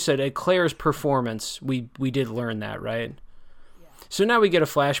like you said, at Claire's performance, we did learn that, right? Yeah. So now we get a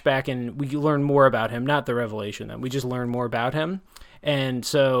flashback and we learn more about him, not the revelation then. We just learn more about him. And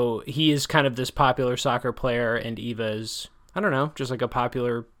so he is kind of this popular soccer player, and Eva's, I don't know, just like a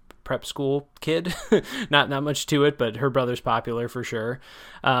popular prep school kid. Not much to it, but her brother's popular for sure.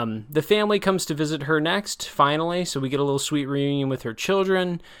 The family comes to visit her next, finally, so we get a little sweet reunion with her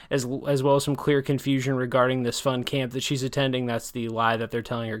children, as well as some clear confusion regarding this fun camp that she's attending. That's the lie that they're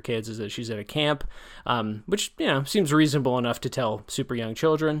telling her kids, is that she's at a camp, which, seems reasonable enough to tell super young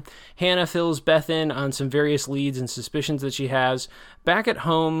children. Hannah fills Beth in on some various leads and suspicions that she has. Back at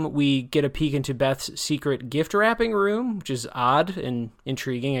home, we get a peek into Beth's secret gift wrapping room, which is odd and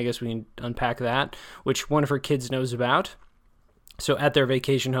intriguing. I guess we can unpack that, which one of her kids knows about. So at their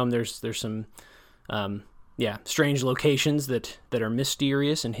vacation home, there's some strange locations that are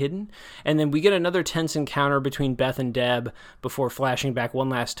mysterious and hidden. And then we get another tense encounter between Beth and Deb before flashing back one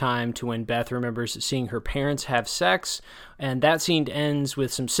last time to when Beth remembers seeing her parents have sex. And that scene ends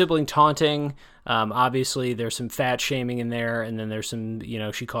with some sibling taunting. Obviously, there's some fat shaming in there, and then there's some,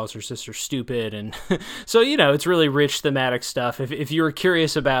 she calls her sister stupid, and so, it's really rich thematic stuff. If you were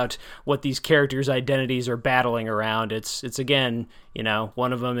curious about what these characters' identities are battling around, it's again,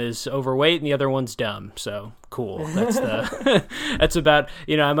 one of them is overweight and the other one's dumb, so cool. That's about,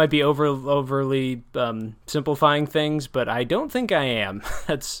 I might be overly simplifying things, but I don't think I am.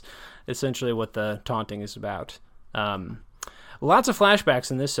 That's essentially what the taunting is about. Lots of flashbacks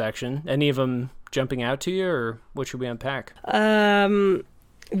in this section. Any of them jumping out to you, or what should we unpack? The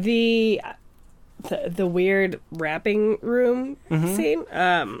weird wrapping room scene.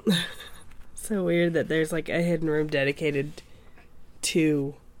 So weird that there's like a hidden room dedicated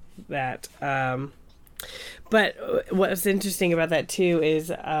to that. But what's interesting about that too is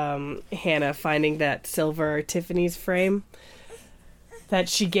Hannah finding that silver Tiffany's frame that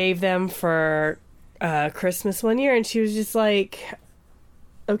she gave them for Christmas one year, and she was just like,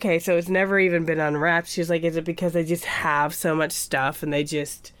 okay, so it's never even been unwrapped. She was like, is it because they just have so much stuff and they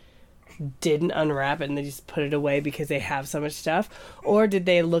just didn't unwrap it and they just put it away because they have so much stuff? Or did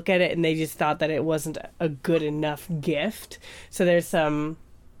they look at it and they just thought that it wasn't a good enough gift? So there's some...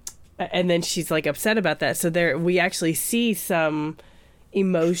 And then she's like upset about that. So we actually see some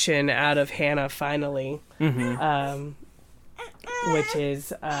emotion out of Hannah finally, which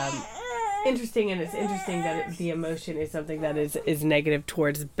is interesting. And it's interesting that the emotion is something that is negative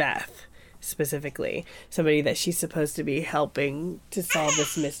towards Beth specifically, somebody that she's supposed to be helping to solve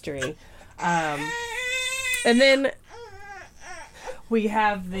this mystery. And then we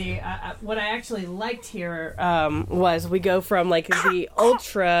have the what I actually liked here was we go from like the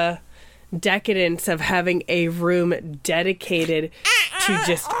ultra decadence of having a room dedicated to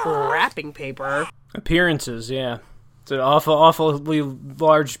just wrapping paper. Appearances, yeah. It's an awfully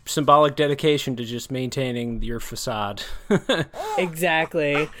large symbolic dedication to just maintaining your facade.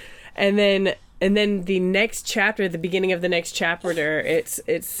 Exactly. And then the next chapter, the beginning of the next chapter, it's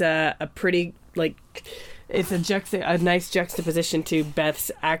a pretty like it's a nice juxtaposition to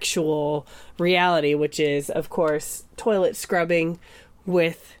Beth's actual reality, which is of course toilet scrubbing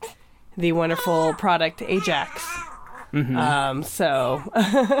with the wonderful product Ajax. So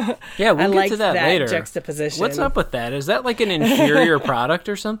yeah, we'll get to that later. Juxtaposition. What's up with that? Is that like an inferior product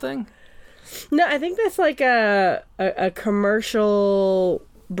or something? No, I think that's like a commercial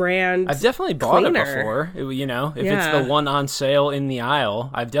brand. I've definitely bought cleaner. it before. If it's the one on sale in the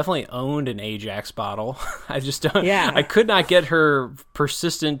aisle, I've definitely owned an Ajax bottle. I just don't. Yeah. I could not get her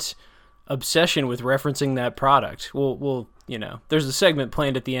persistent obsession with referencing that product. We'll there's a segment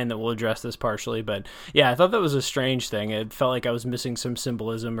planned at the end that will address this partially, but yeah, I thought that was a strange thing. It felt like I was missing some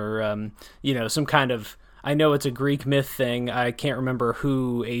symbolism or some kind of. I know it's a Greek myth thing. I can't remember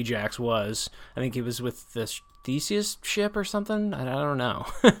who Ajax was. I think he was with the Theseus ship or something. I don't know.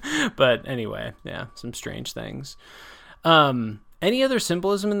 But anyway, yeah, some strange things. Any other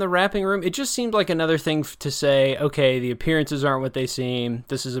symbolism in the wrapping room? It just seemed like another thing to say, okay, the appearances aren't what they seem.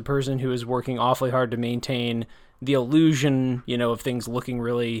 This is a person who is working awfully hard to maintain the illusion, of things looking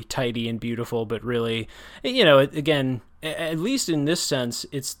really tidy and beautiful, but really, again, at least in this sense,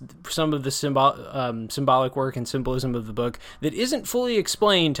 it's some of the symbolic work and symbolism of the book that isn't fully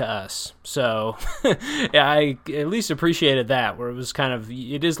explained to us. So yeah, I at least appreciated that, where it was kind of,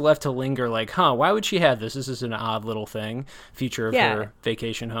 it is left to linger like, why would she have this? This is an odd little thing, feature of her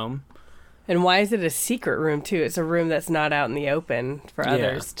vacation home. And why is it a secret room too? It's a room that's not out in the open for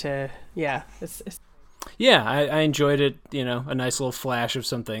others to, Yeah, I enjoyed it, a nice little flash of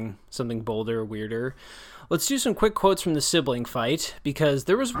something bolder, weirder. Let's do some quick quotes from the sibling fight, because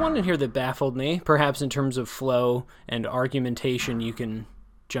there was one in here that baffled me, perhaps in terms of flow and argumentation. You can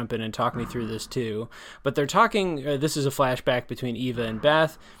jump in and talk me through this too. But they're talking, this is a flashback between Eva and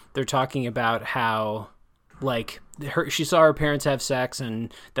Beth. They're talking about how, she saw her parents have sex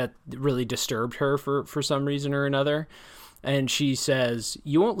and that really disturbed her for some reason or another. And she says,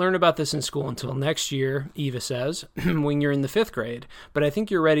 "You won't learn about this in school until next year," Eva says, "when you're in the 5th grade. But I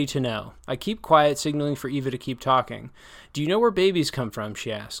think you're ready to know." I keep quiet, signaling for Eva to keep talking. "Do you know where babies come from?"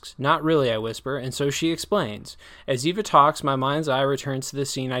 she asks. "Not really," I whisper, and so she explains. As Eva talks, my mind's eye returns to the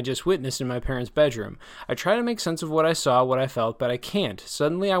scene I just witnessed in my parents' bedroom. I try to make sense of what I saw, what I felt, but I can't.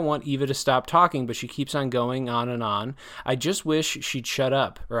 Suddenly I want Eva to stop talking, but she keeps on going on and on. I just wish she'd shut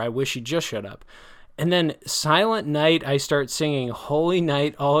up, or I wish she'd just shut up. And then Silent Night, I start singing, "Holy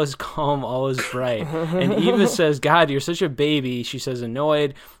night, all is calm, all is bright." And Eva says, "God, you're such a baby," she says,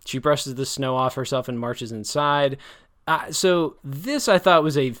 annoyed. She brushes the snow off herself and marches inside. So this, I thought,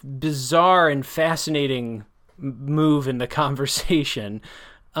 was a bizarre and fascinating move in the conversation.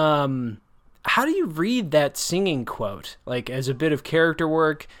 How do you read that singing quote? Like, as a bit of character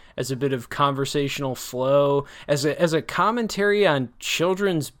work, as a bit of conversational flow, as a commentary on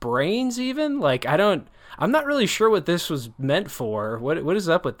children's brains even? Like, I'm not really sure what this was meant for. What is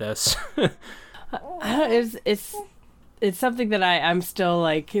up with this? It's something that I'm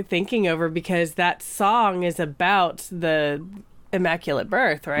still thinking over, because that song is about the Immaculate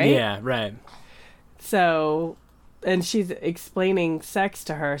Birth, right? Yeah, right. So, and she's explaining sex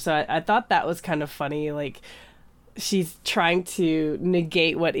to her. So I thought that was kind of funny. she's trying to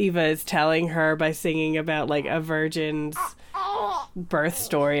negate what Eva is telling her by singing about like a virgin's birth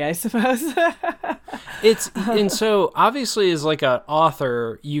story, I suppose. And so obviously as like an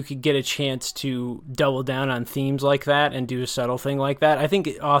author, you could get a chance to double down on themes like that and do a subtle thing like that. I think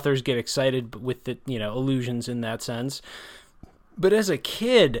authors get excited with the, illusions in that sense. But as a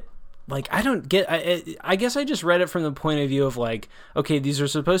kid, like, I don't get, I guess I just read it from the point of view of like, okay, these are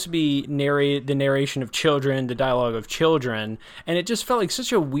supposed to be the narration of children, the dialogue of children. And it just felt like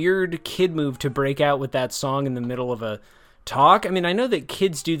such a weird kid move to break out with that song in the middle of a talk. I mean, I know that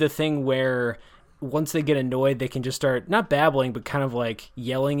kids do the thing where once they get annoyed, they can just start not babbling, but kind of like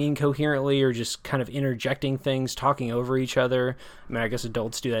yelling incoherently or just kind of interjecting things, talking over each other. I mean, I guess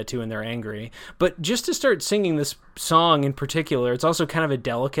adults do that too when they're angry. But just to start singing this song in particular, it's also kind of a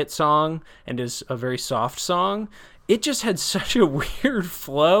delicate song and is a very soft song. It just had such a weird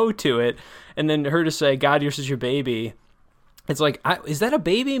flow to it. And then her to say, God, you're such a baby. It's like, is that a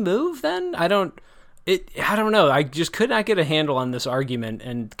baby move then? I don't know. I just could not get a handle on this argument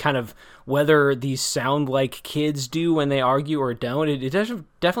and kind of whether these sound like kids do when they argue or don't. It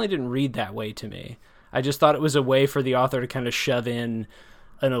definitely didn't read that way to me. I just thought it was a way for the author to kind of shove in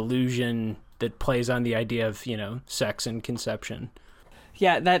an illusion that plays on the idea of, sex and conception.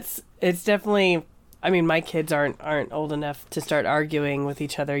 Yeah, it's definitely, I mean, my kids aren't old enough to start arguing with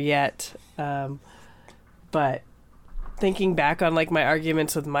each other yet. But thinking back on like my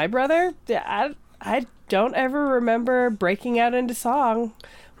arguments with my brother, I don't ever remember breaking out into song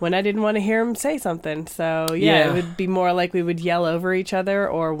when I didn't want to hear him say something. So, yeah, it would be more like we would yell over each other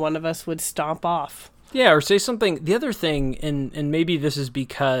or one of us would stomp off. Yeah, or say something. The other thing, and maybe this is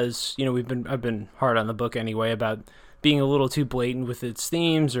because, I've been hard on the book anyway about being a little too blatant with its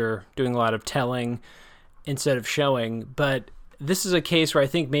themes or doing a lot of telling instead of showing, but this is a case where I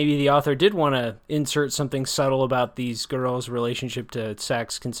think maybe the author did want to insert something subtle about these girls' relationship to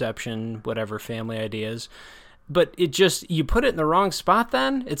sex, conception, whatever family ideas. But you put it in the wrong spot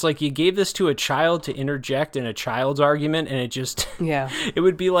then. It's like you gave this to a child to interject in a child's argument, and it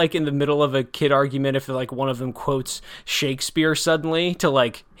would be like in the middle of a kid argument if like one of them quotes Shakespeare suddenly to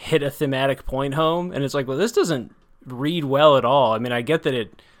like hit a thematic point home. And it's like, well, this doesn't read well at all. I mean, I get that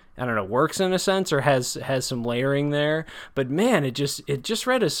it works in a sense or has some layering there, but man, it just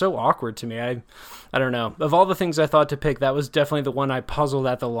read as so awkward to me. I don't know. Of all the things I thought to pick, that was definitely the one I puzzled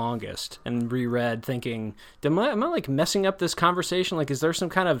at the longest and reread thinking, am I like messing up this conversation? Like, is there some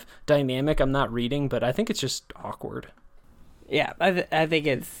kind of dynamic I'm not reading? But I think it's just awkward. Yeah, I think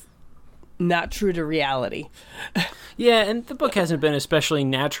it's not true to reality. Yeah, and the book hasn't been especially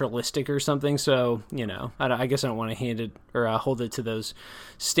naturalistic or something, so, I guess I don't want to hand it or hold it to those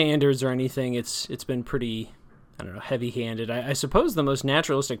standards or anything. It's been pretty, heavy-handed. I suppose the most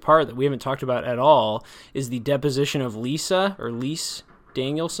naturalistic part that we haven't talked about at all is the deposition of Lisa, or Lise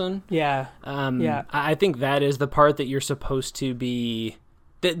Danielson. Yeah. I think that is the part that you're supposed to be...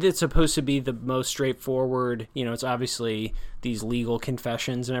 That's supposed to be the most straightforward. It's obviously these legal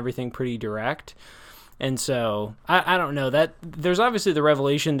confessions and everything pretty direct. And so, I don't know, that there's obviously the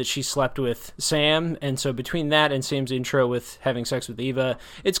revelation that she slept with Sam, and so between that and Sam's intro with having sex with Eva,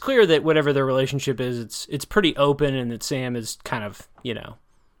 it's clear that whatever their relationship is, it's pretty open, and that Sam is kind of,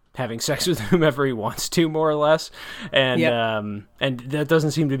 having sex with whomever he wants to, more or less. And and that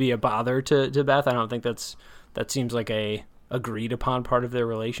doesn't seem to be a bother to Beth. I don't think that seems like a agreed upon part of their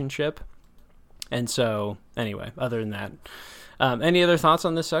relationship. And so, anyway, other than that, any other thoughts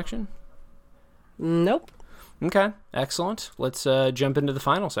on this section? Nope. Okay, excellent. Let's jump into the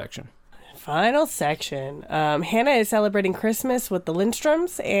final section. Final section. Hannah is celebrating Christmas with the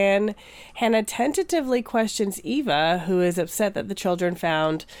Lindstroms, and Hannah tentatively questions Eva, who is upset that the children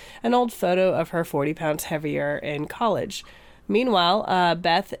found an old photo of her 40 pounds heavier in college. Meanwhile,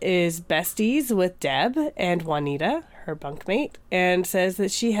 Beth is besties with Deb and Juanita, her bunkmate, and says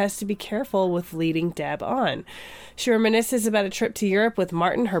that she has to be careful with leading Deb on. She reminisces about a trip to Europe with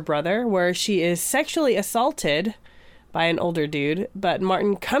Martin, her brother, where she is sexually assaulted by an older dude, but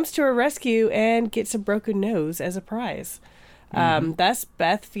Martin comes to her rescue and gets a broken nose as a prize. Thus,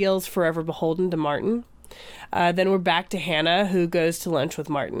 Beth feels forever beholden to Martin. Then we're back to Hannah, who goes to lunch with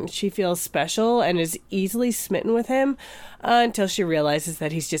Martin. She feels special and is easily smitten with him until she realizes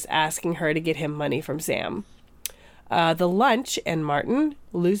that he's just asking her to get him money from Sam. The lunch and Martin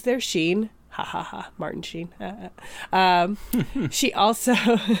lose their sheen. Ha ha ha, Martin Sheen. She also,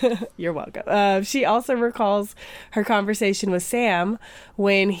 you're welcome. She also recalls her conversation with Sam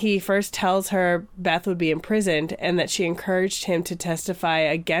when he first tells her Beth would be imprisoned and that she encouraged him to testify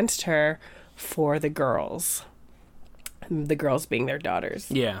against her for the girls. The girls being their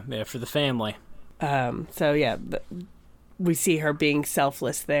daughters. Yeah, for the family. So yeah, we see her being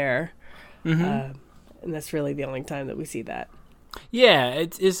selfless there. And that's really the only time that we see that. Yeah,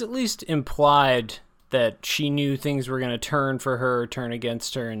 it's at least implied that she knew things were going to turn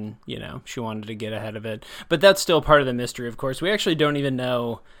against her, and, she wanted to get ahead of it. But that's still part of the mystery, of course. We actually don't even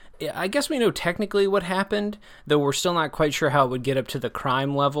know. I guess we know technically what happened, though we're still not quite sure how it would get up to the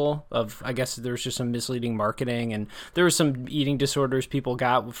crime level of, I guess there was just some misleading marketing, and there was some eating disorders people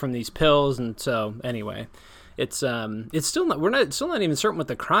got from these pills, and so, anyway. It's still not, we're still not even certain what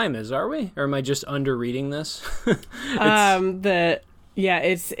the crime is, are we? Or am I just under-reading this?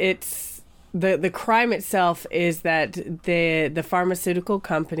 The crime itself is that the pharmaceutical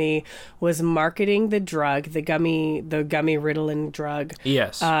company was marketing the drug, the gummy Ritalin drug.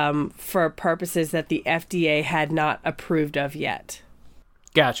 Yes. For purposes that the FDA had not approved of yet.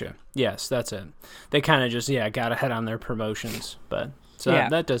 Gotcha. Yes, that's it. They kind of just got ahead on their promotions, but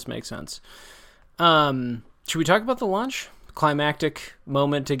that does make sense. Should we talk about the lunch? Climactic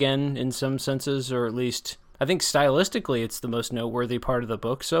moment again in some senses, or at least I think stylistically it's the most noteworthy part of the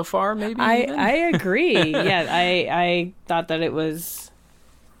book so far, maybe. I agree. Yeah, I thought that it was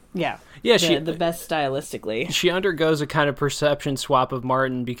the best stylistically. She undergoes a kind of perception swap of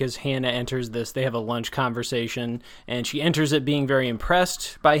Martin because Hannah enters this. They have a lunch conversation, and she enters it being very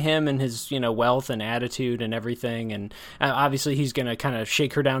impressed by him and his, wealth and attitude and everything. And obviously he's going to kind of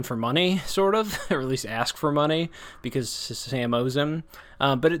shake her down for money, sort of, or at least ask for money because Sam owes him.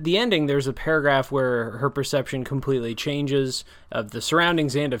 But at the ending, there's a paragraph where her perception completely changes of the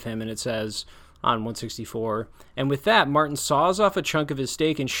surroundings and of him, and it says on 164, and with that, Martin saws off a chunk of his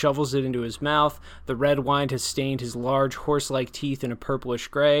steak and shovels it into his mouth. The red wine has stained his large horse-like teeth in a purplish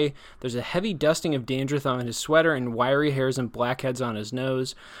gray. There's a heavy dusting of dandruff on his sweater and wiry hairs and blackheads on his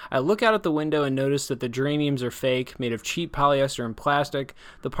nose. I look out at the window and notice that the geraniums are fake, made of cheap polyester and plastic.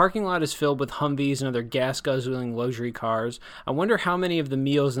 The parking lot is filled with Humvees and other gas-guzzling luxury cars. I wonder how many of the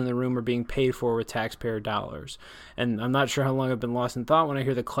meals in the room are being paid for with taxpayer dollars. And I'm not sure how long I've been lost in thought when I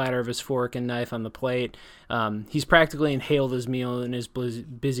hear the clatter of his fork and knife on the plate. He's practically inhaled his meal and is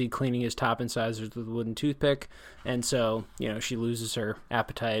busy cleaning his top incisors with a wooden toothpick. And so, she loses her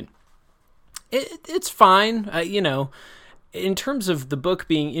appetite. It's fine. In terms of the book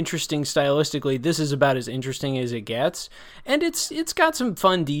being interesting stylistically, this is about as interesting as it gets. And it's got some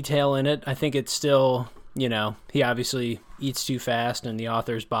fun detail in it. I think it's still, he obviously eats too fast and the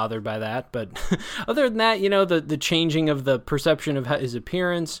author's bothered by that. But other than that, the changing of the perception of his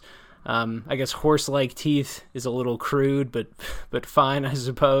appearance, I guess horse-like teeth is a little crude, but fine, I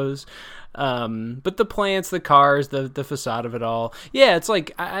suppose. But the plants, the cars, the facade of it all. Yeah, it's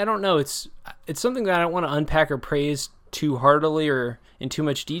like, I don't know. It's something that I don't want to unpack or praise too heartily or in too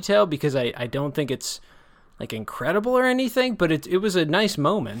much detail because I don't think it's like incredible or anything, but it was a nice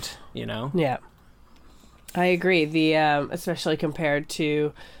moment, Yeah. I agree. Especially compared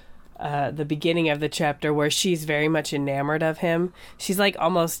to the beginning of the chapter where she's very much enamored of him. She's like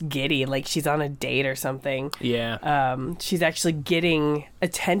almost giddy, like she's on a date or something. Yeah. She's actually getting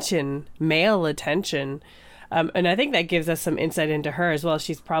attention, male attention. And I think that gives us some insight into her as well.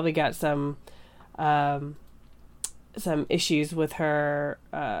 She's probably got some issues with her,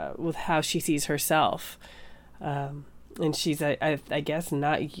 with how she sees herself. And she's, I guess,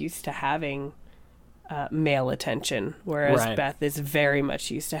 not used to having male attention, whereas right. Beth is very much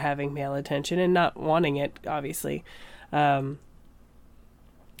used to having male attention and not wanting it, obviously. So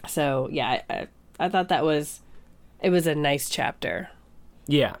yeah, I thought it was a nice chapter.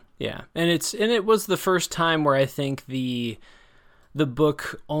 Yeah, and it was the first time where I think the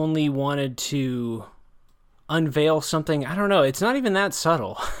book only wanted to unveil something. I don't know. It's not even that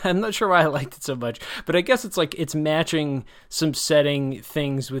subtle. I'm not sure why I liked it so much, but I guess it's like it's matching some setting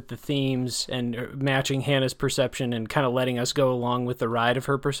things with the themes and matching Hannah's perception and kind of letting us go along with the ride of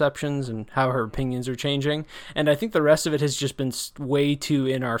her perceptions and how her opinions are changing. And I think the rest of it has just been way too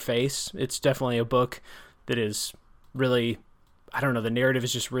in our face. It's definitely a book that is really, I don't know, the narrative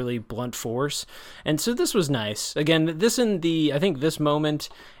is just really blunt force. And so this was nice. Again, I think this moment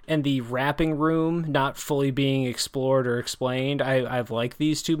and the wrapping room not fully being explored or explained, I've liked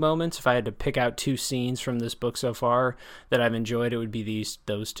these two moments. If I had to pick out two scenes from this book so far that I've enjoyed, it would be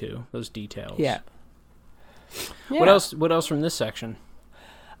those details. Yeah. What else from this section?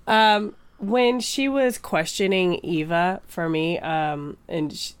 When she was questioning Eva for me,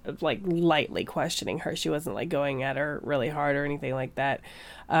 and like lightly questioning her, she wasn't like going at her really hard or anything like that.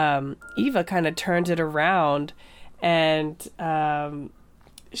 Eva kind of turns it around, and so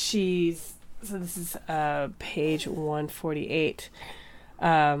this is page 148.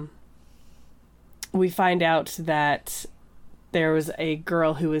 We find out that there was a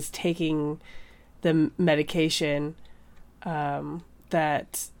girl who was taking the medication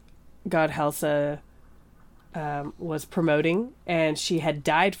that Godhelsa was promoting, and she had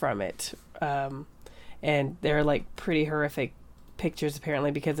died from it. And they're like pretty horrific pictures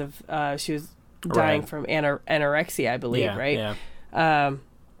apparently because of she was dying from anorexia, I believe, right? Yeah.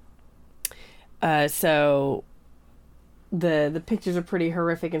 So the pictures are pretty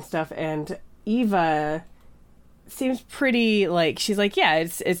horrific and stuff, and Eva seems pretty like she's like, yeah,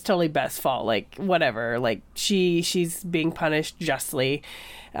 it's totally Beth's fault, like whatever, like she's being punished justly,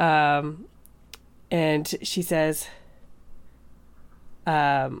 and she says,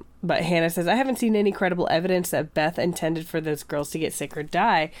 but Hannah says, I haven't seen any credible evidence that Beth intended for those girls to get sick or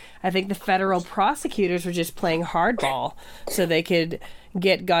die. I think the federal prosecutors were just playing hardball so they could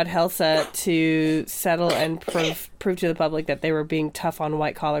get Godhelsa to settle and prove to the public that they were being tough on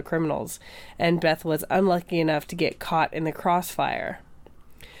white-collar criminals. And Beth was unlucky enough to get caught in the crossfire.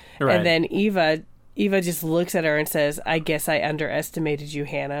 Right. And then Eva just looks at her and says, I guess I underestimated you,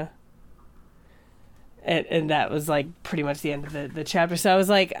 Hannah. And that was like pretty much the end of the chapter. So I was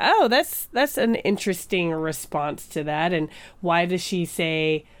like, oh, that's an interesting response to that. And why does she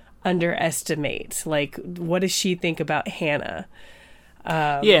say underestimate? Like, what does she think about Hannah?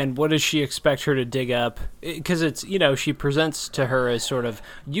 And what does she expect her to dig up? Because it's, she presents to her as sort of,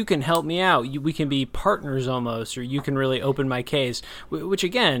 you can help me out. We can be partners almost, or you can really open my case. Which,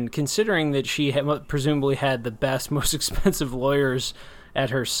 again, considering that she presumably had the best, most expensive lawyers at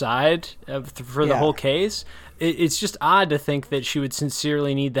her side for the whole case, it's just odd to think that she would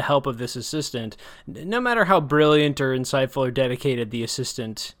sincerely need the help of this assistant, no matter how brilliant or insightful or dedicated the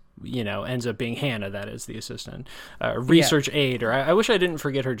assistant ends up being. Hannah, that is the assistant, research aide, or I wish I didn't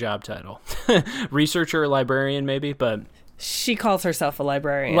forget her job title, researcher, librarian maybe, but she calls herself a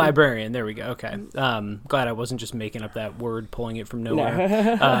librarian. Librarian, there we go. Okay. Glad I wasn't just making up that word, pulling it from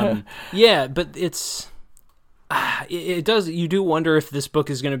nowhere. No. But it's it does. You do wonder if this book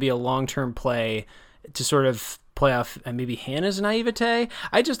is going to be a long-term play to sort of play off maybe Hannah's naivete.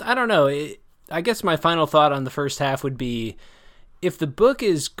 I don't know. I guess my final thought on the first half would be, if the book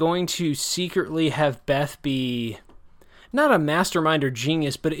is going to secretly have Beth be not a mastermind or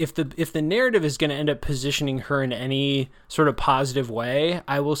genius, but if the narrative is going to end up positioning her in any sort of positive way,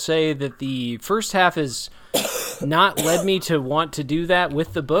 I will say that the first half is not led me to want to do that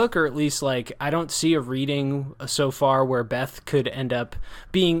with the book, or at least like I don't see a reading so far where Beth could end up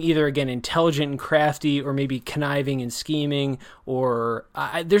being either, again, intelligent and crafty, or maybe conniving and scheming, or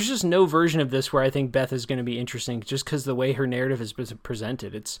there's just no version of this where I think Beth is going to be interesting, just because the way her narrative has been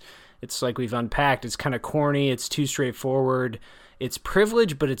presented. It's like we've unpacked. It's kind of corny. It's too straightforward. It's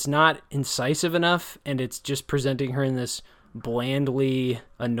privileged, but it's not incisive enough, and it's just presenting her in this blandly,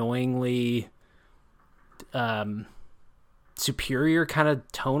 annoyingly superior kind of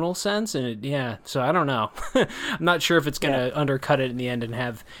tonal sense. And so I don't know. I'm not sure if it's going to undercut it in the end and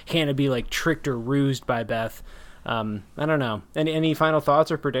have Hannah be like tricked or rused by Beth. I don't know. Any final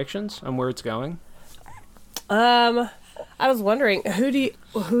thoughts or predictions on where it's going? I was wondering, who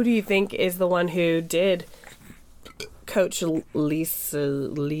do you think is the one who did coach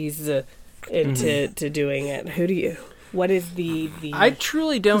Lisa into doing it? What is the I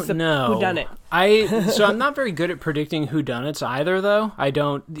truly don't know. Whodunit? So I'm not very good at predicting whodunits either, though.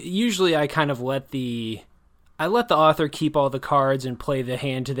 Usually I kind of let the author keep all the cards and play the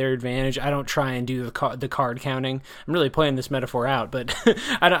hand to their advantage. I don't try and do the card counting. I'm really playing this metaphor out, but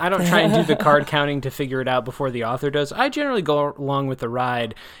I don't try and do the card counting to figure it out before the author does. I generally go along with the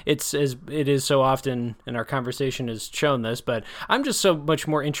ride. It is so often, and our conversation has shown this, but I'm just so much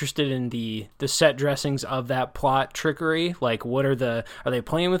more interested in the set dressings of that plot trickery. Like, are they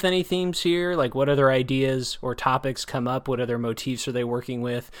playing with any themes here? Like, what other ideas or topics come up? What other motifs are they working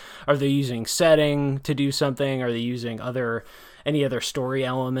with? Are they using setting to do something? Are they using any other story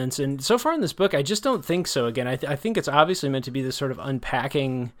elements? And so far in this book, I just don't think so. Again, I think it's obviously meant to be this sort of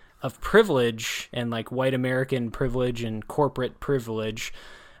unpacking of privilege and like white American privilege and corporate privilege.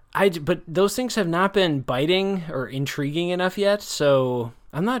 But those things have not been biting or intriguing enough yet, so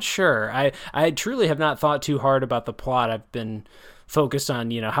I'm not sure. I truly have not thought too hard about the plot. I've been focused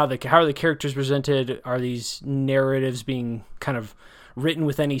on how are the characters presented? Are these narratives being kind of written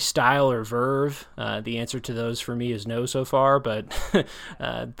with any style or verve? The answer to those for me is no so far, but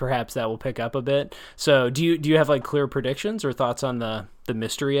perhaps that will pick up a bit. So do you have like clear predictions or thoughts on the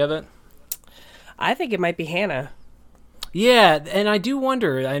mystery of it? I think it might be Hannah. Yeah, and I do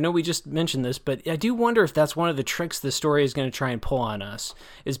wonder, I know we just mentioned this, but I do wonder if that's one of the tricks the story is going to try and pull on us,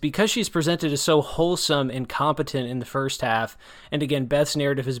 is because she's presented as so wholesome and competent in the first half, and again, Beth's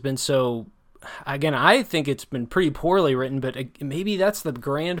narrative has been so again, I think it's been pretty poorly written, but maybe that's the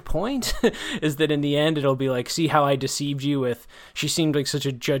grand point, is that in the end it'll be like, see how I deceived you with, she seemed like such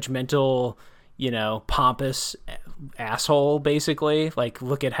a judgmental, pompous asshole, basically. Like,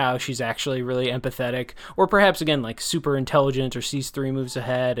 look at how she's actually really empathetic, or perhaps again like super intelligent, or sees 3 moves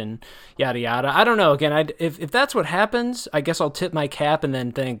ahead, and yada yada. I don't know. Again, if that's what happens, I guess I'll tip my cap and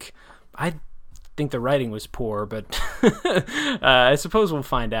then think I think the writing was poor, but I suppose we'll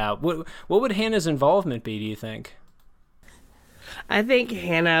find out. What would Hannah's involvement be, do you think? I think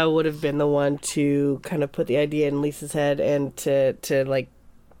Hannah would have been the one to kind of put the idea in Lisa's head and to like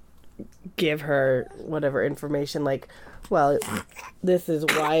give her whatever information, like, well, this is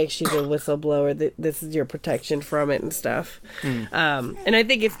why she's a whistleblower, this is your protection from it and stuff. And I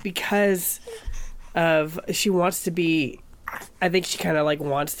think it's because of she wants to be, I think she kind of like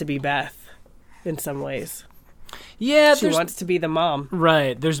wants to be Beth in some ways. Yeah, she wants to be the mom.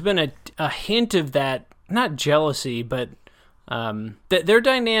 Right. There's been a hint of that, not jealousy, but their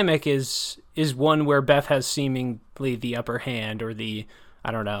dynamic is one where Beth has seemingly the upper hand, or the,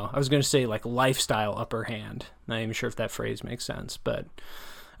 I don't know, I was going to say like lifestyle upper hand. Not even sure if that phrase makes sense, but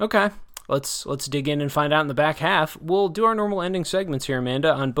okay. Let's dig in and find out in the back half. We'll do our normal ending segments here,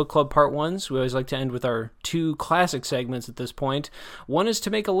 Amanda, on Book Club Part 1s. We always like to end with our 2 classic segments at this point. One is to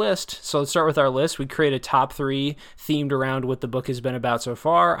make a list. So let's start with our list. We create a top 3 themed around what the book has been about so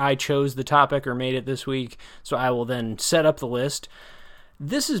far. I chose the topic or made it this week, so I will then set up the list.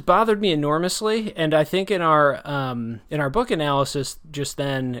 This has bothered me enormously, and I think in our book analysis just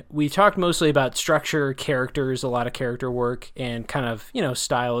then, we talked mostly about structure, characters, a lot of character work, and kind of,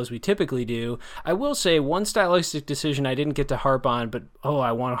 style as we typically do. I will say one stylistic decision I didn't get to harp on, but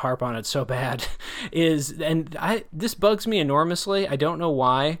I want to harp on it so bad, this bugs me enormously. I don't know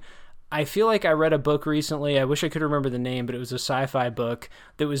why. I feel like I read a book recently, I wish I could remember the name, but it was a sci-fi book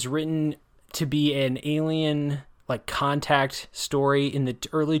that was written to be an alien like contact story in the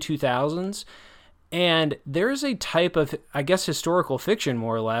early 2000s, and there's a type of, I guess, historical fiction,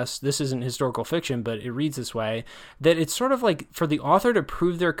 more or less, this isn't historical fiction, but it reads this way, that it's sort of like for the author to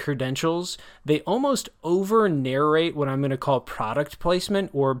prove their credentials, they almost over narrate what I'm going to call product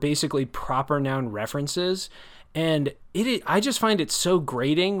placement, or basically proper noun references. And I just find it so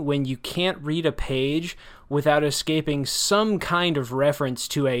grating when you can't read a page without escaping some kind of reference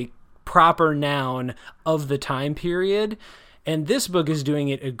to a proper noun of the time period, and this book is doing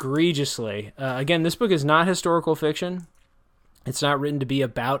it egregiously. Again, this book is not historical fiction. It's not written to be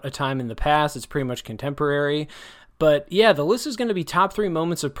about a time in the past. It's pretty much contemporary. But yeah, the list is going to be top 3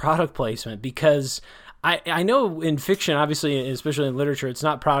 moments of product placement, because I know in fiction, obviously, especially in literature, it's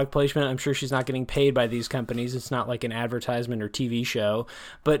not product placement. I'm sure she's not getting paid by these companies. It's not like an advertisement or TV show.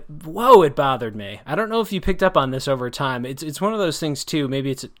 But whoa, it bothered me. I don't know if you picked up on this over time. It's one of those things too. Maybe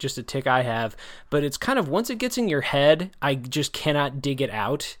it's just a tick I have, but it's kind of, once it gets in your head, I just cannot dig it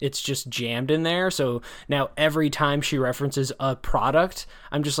out. It's just jammed in there. So now every time she references a product,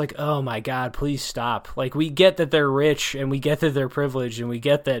 I'm just like, oh my God, please stop. Like, we get that they're rich, and we get that they're privileged, and we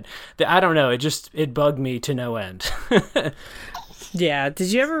get that I don't know. It bugs me to no end. Yeah.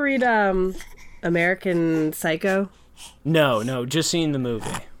 Did you ever read American Psycho? No, just seen the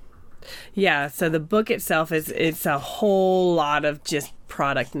movie. Yeah, so the book itself it's a whole lot of just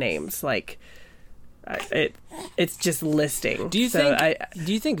product names. Like it's just listing. Do you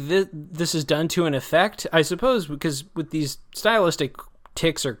think this is done to an effect? I suppose because with these stylistic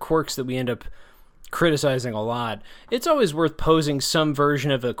ticks or quirks that we end up criticizing a lot, it's always worth posing some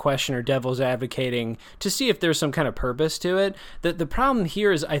version of a question or devil's advocating to see if there's some kind of purpose to it. The problem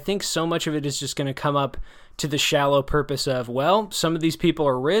here is I think so much of it is just going to come up to the shallow purpose of, well, some of these people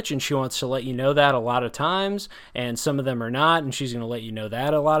are rich and she wants to let you know that a lot of times, and some of them are not, and she's going to let you know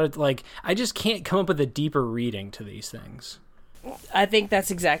that a lot of, like, I just can't come up with a deeper reading to these things. I think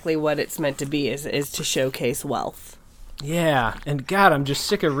that's exactly what it's meant to be, is to showcase wealth. Yeah, and God, I'm just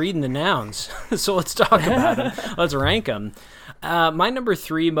sick of reading the nouns. So let's talk about them. Let's rank them. My number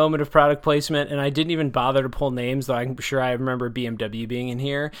 3 moment of product placement, and I didn't even bother to pull names, though I'm sure I remember BMW being in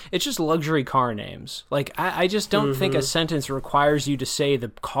here. It's just luxury car names. Like, I just don't think a sentence requires you to say the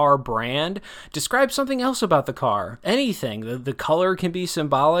car brand. Describe something else about the car. Anything. The color can be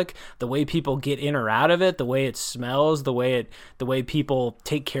symbolic. The way people get in or out of it. The way it smells. The way people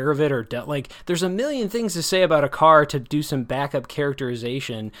take care of it. Like, there's a million things to say about a car to do some backup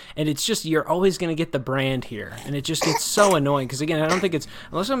characterization, and it's just, you're always going to get the brand here, and it just gets so annoying. Because again, I don't think it's,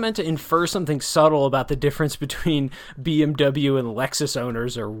 unless I'm meant to infer something subtle about the difference between BMW and Lexus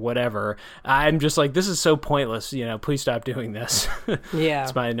owners or whatever, I'm just like, this is so pointless. Please stop doing this. Yeah,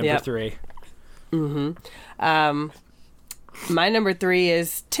 it's my number 3. My number 3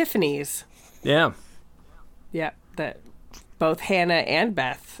 is Tiffany's. Yeah. Yeah, that both Hannah and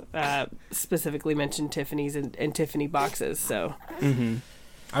Beth specifically mentioned Tiffany's and Tiffany boxes. So,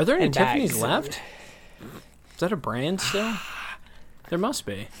 Are there any Tiffany's bags. left? Is that a brand still? There must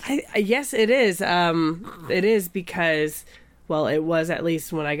be. Yes, it is. It is because, well, it was at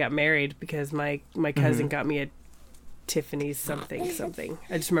least when I got married because my cousin got me a Tiffany's something.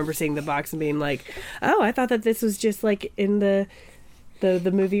 I just remember seeing the box and being like, oh, I thought that this was just like in the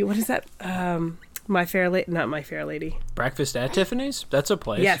movie. What is that? Not My Fair Lady. Breakfast at Tiffany's? That's a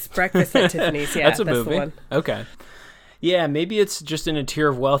place. Yes, Breakfast at Tiffany's. Yeah, that's a movie. The one. Okay. Yeah, maybe it's just in a tier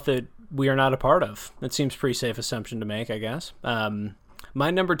of wealth that we are not a part of. That seems a pretty safe assumption to make, I guess. My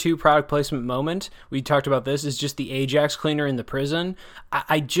number 2 product placement moment, we talked about this, is just the Ajax cleaner in the prison.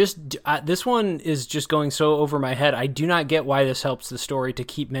 This one is just going so over my head. I do not get why this helps the story to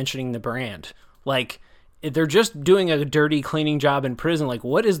keep mentioning the brand. Like, they're just doing a dirty cleaning job in prison. Like,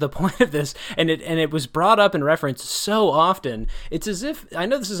 what is the point of this? And it was brought up and referenced so often. It's as if, I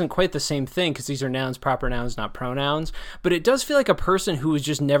know this isn't quite the same thing because these are nouns, proper nouns, not pronouns, but it does feel like a person who has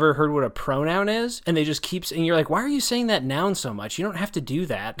just never heard what a pronoun is, and they just keeps, and you're like, why are you saying that noun so much? You don't have to do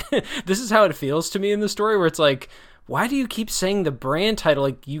that. This is how it feels to me in the story, where it's like, why do you keep saying the brand title?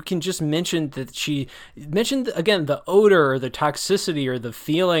 Like, you can just mention that she mentioned, again, the odor or the toxicity or the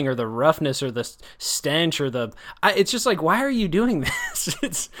feeling or the roughness or the stench or it's just like, why are you doing this?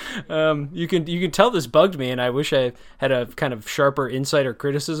 It's, you can tell this bugged me, and I wish I had a kind of sharper insight or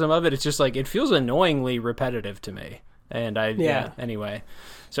criticism of it. It's just like, it feels annoyingly repetitive to me. And anyway.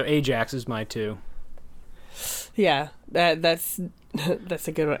 So Ajax is my 2. Yeah, that's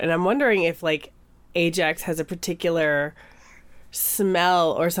a good one. And I'm wondering if, like, Ajax has a particular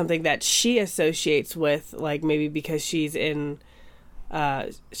smell or something that she associates with, like maybe because she's in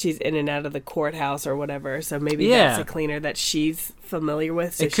and out of the courthouse or whatever. So maybe that's a cleaner that she's familiar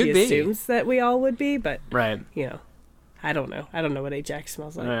with. So she assumes that we all would be, but right. I don't know. I don't know what Ajax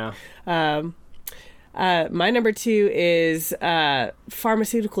smells like. Yeah. My number 2 is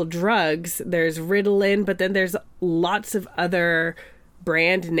pharmaceutical drugs. There's Ritalin, but then there's lots of other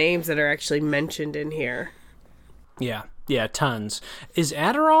brand names that are actually mentioned in here. Yeah, tons. Is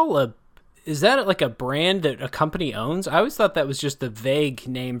Adderall is that like a brand that a company owns? I always thought that was just the vague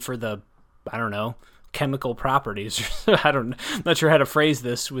name for the, I don't know, chemical properties. I'm not sure how to phrase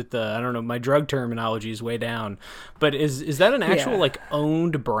this with the, I don't know, my drug terminology is way down. But is that an actual like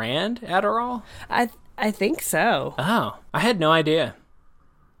owned brand, Adderall? I think so. Oh, I had no idea.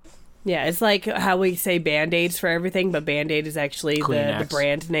 Yeah, it's like how we say Band-Aids for everything, but Band-Aid is actually the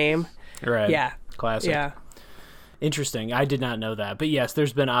brand name. Right. Yeah. Classic. Yeah. Interesting. I did not know that. But yes,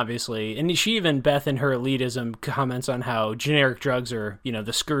 there's been obviously, and Beth in her elitism comments on how generic drugs are,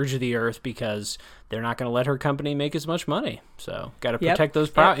 the scourge of the earth because they're not going to let her company make as much money. So got to protect those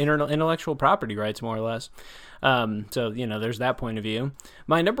intellectual property rights, more or less. So, there's that point of view.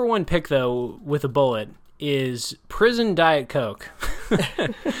 My number 1 pick, though, with a bullet, is Prison Diet Coke.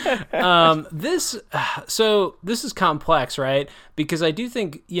 This is complex, right? Because I do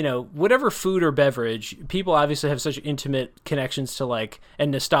think, whatever food or beverage, people obviously have such intimate connections to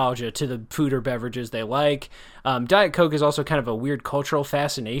and nostalgia to the food or beverages they like. Diet Coke is also kind of a weird cultural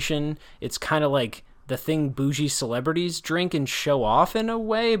fascination. It's kind of like the thing bougie celebrities drink and show off in a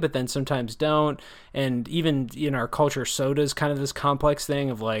way, but then sometimes don't. And even in our culture, soda is kind of this complex thing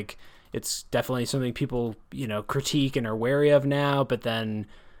of it's definitely something people, critique and are wary of now, but then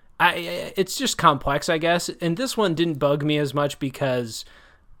it's just complex, I guess. And this one didn't bug me as much because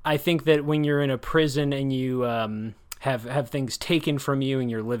I think that when you're in a prison and you have things taken from you and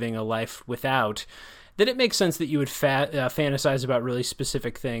you're living a life without, that it makes sense that you would fantasize about really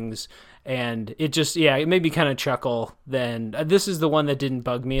specific things. And it just, it made me kind of chuckle. Then this is the one that didn't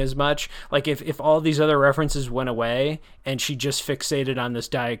bug me as much. Like if all these other references went away and she just fixated on this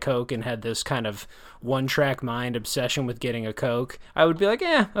Diet Coke and had this kind of one-track mind obsession with getting a Coke, I would be like,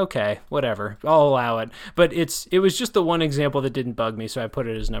 okay, whatever, I'll allow it. But it was just the one example that didn't bug me, so I put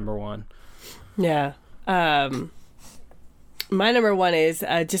it as number 1. Yeah. My number 1 is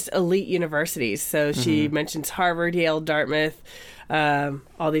just elite universities. So she mentions Harvard, Yale, Dartmouth,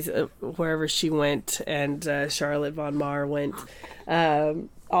 all these, wherever she went, and Charlotte Von Maur went,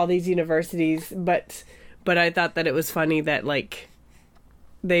 all these universities. But I thought that it was funny that,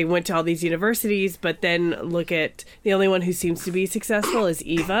 they went to all these universities, but then look at the only one who seems to be successful is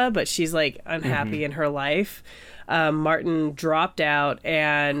Eva, but she's, unhappy in her life. Martin dropped out,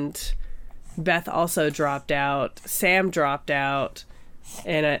 and Beth also dropped out. Sam dropped out.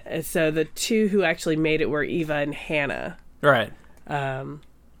 And so the 2 who actually made it were Eva and Hannah. Right.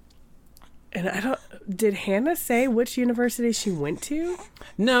 And did Hannah say which university she went to?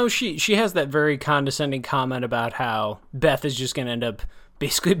 No, she has that very condescending comment about how Beth is just going to end up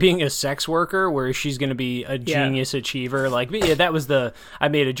basically being a sex worker, where she's going to be a genius achiever. Like, yeah, that was I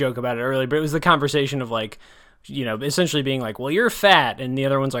made a joke about it earlier, but it was the conversation of like, you know, essentially being like, well, you're fat, and the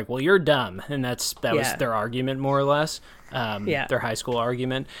other one's like, well, you're dumb. And that was their argument, more or less. Their high school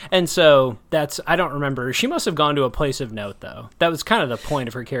argument. And so I don't remember. She must have gone to a place of note, though. That was kind of the point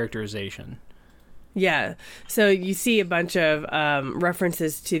of her characterization. Yeah. So you see a bunch of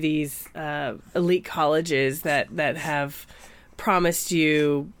references to these elite colleges that have promised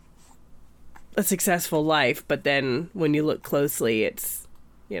you a successful life, but then when you look closely, it's,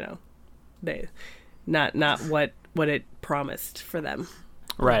 you know, not what it promised for them.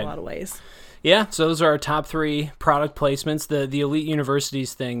 Right. In a lot of ways. Yeah, so those are our top 3 product placements. The elite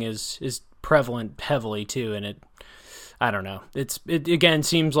universities thing is prevalent heavily too, and I don't know. It again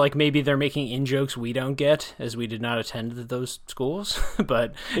seems like maybe they're making in-jokes we don't get, as we did not attend those schools,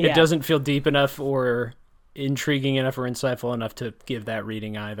 but it doesn't feel deep enough or intriguing enough or insightful enough to give that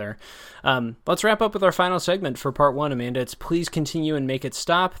reading either. Let's wrap up with our final segment for part 1, Amanda. It's Please Continue and Make It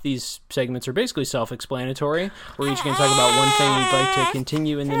Stop. These segments are basically self-explanatory. We're each going to talk about one thing we'd like to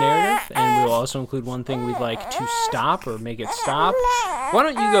continue in the narrative, and we'll also include one thing we'd like to stop or make it stop. Why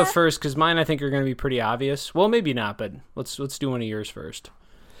don't you go first, because mine I think are going to be pretty obvious. Well, maybe not, but let's do one of yours first.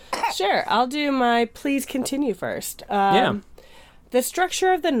 Sure, I'll do my Please Continue first. The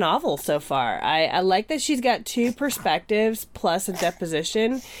structure of the novel so far. I like that she's got 2 perspectives plus a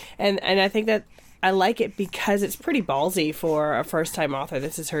deposition, and I think that I like it because it's pretty ballsy for a first-time author.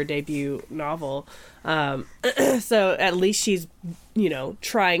 This is her debut novel. So at least she's, you know,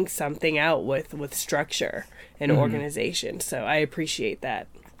 trying something out with structure and organization. So I appreciate that.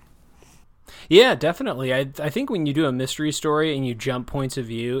 Yeah, definitely. I think when you do a mystery story and you jump points of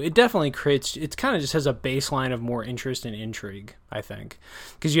view, it definitely creates, it kind of just has a baseline of more interest and intrigue, I think.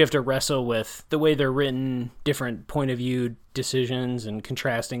 Because you have to wrestle with the way they're written, different point of view decisions and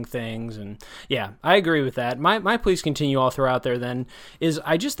contrasting things. And yeah, I agree with that. My Please Continue all throughout there then is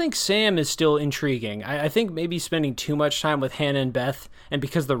I just think Sam is still intriguing. I think maybe spending too much time with Hannah and Beth, and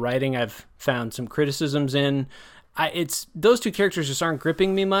because the writing I've found some criticisms in, it's those 2 characters just aren't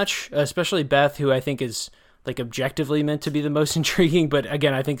gripping me much, especially Beth, who I think is like objectively meant to be the most intriguing, but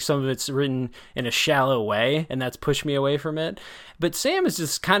again, I think some of it's written in a shallow way, and that's pushed me away from it. But Sam is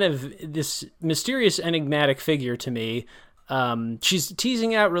just kind of this mysterious, enigmatic figure to me. She's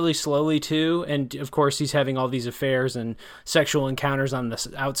teasing out really slowly too, and of course he's having all these affairs and sexual encounters on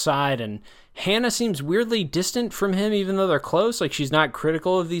the outside, and Hannah seems weirdly distant from him even though they're close. Like, she's not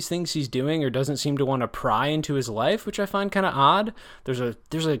critical of these things he's doing or doesn't seem to want to pry into his life, which I find kind of odd. There's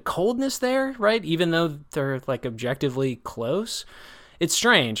a coldness there, right? Even though they're like objectively close. It's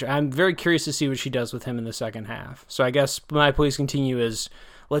strange. I'm very curious to see what she does with him in the second half. So I guess my Please Continue is,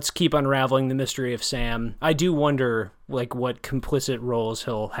 let's keep unraveling the mystery of Sam. I do wonder like what complicit roles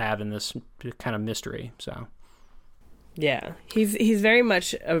he'll have in this kind of mystery. So yeah, he's very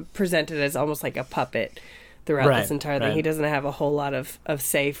much presented as almost like a puppet throughout this entire thing. Right. He doesn't have a whole lot of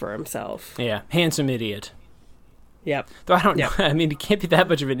say for himself. Yeah, handsome idiot. Yep. Though I don't know. I mean, he can't be that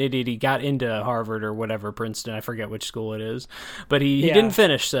much of an idiot. He got into Harvard or whatever, Princeton. I forget which school it is. But he didn't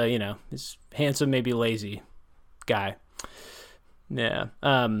finish, so, you know, he's handsome, maybe lazy guy. Yeah.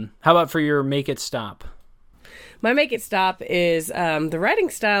 How about for your Make It Stop? My Make It Stop is the writing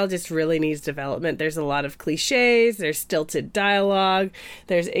style just really needs development. There's a lot of cliches. There's stilted dialogue.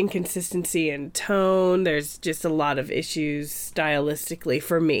 There's inconsistency in tone. There's just a lot of issues stylistically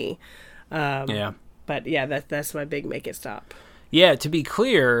for me. But yeah, that's my big Make It Stop. Yeah, to be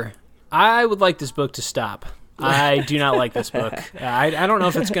clear, I would like this book to stop. I do not like this book. I don't know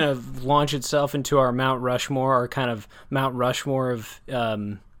if it's going to launch itself into our Mount Rushmore, or kind of Mount Rushmore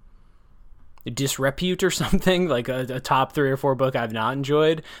of disrepute or something, like a top 3 or 4 book I've not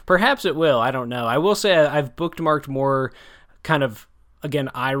enjoyed. Perhaps it will. I don't know. I will say I've bookmarked more kind of, again,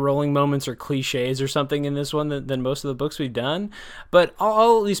 eye-rolling moments or cliches or something in this one than most of the books we've done. But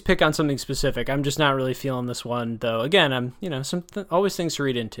I'll at least pick on something specific. I'm just not really feeling this one, though. Again, I'm, always things to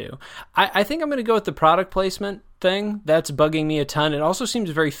read into. I think I'm going to go with the product placement thing. That's bugging me a ton. It also seems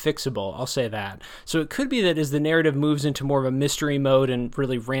very fixable, I'll say that. So it could be that as the narrative moves into more of a mystery mode and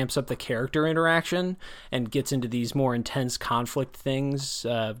really ramps up the character interaction and gets into these more intense conflict things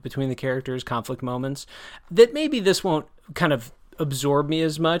between the characters, conflict moments, that maybe this won't kind of absorb me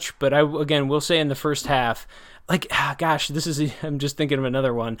as much. But I, again, will say in the first half, like, I'm just thinking of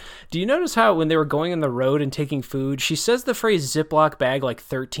another one. Do you notice how when they were going on the road and taking food, she says the phrase Ziploc bag like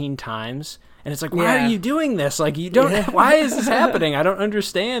 13 times? And it's like, why are you doing this? Like, you don't, why is this happening? I don't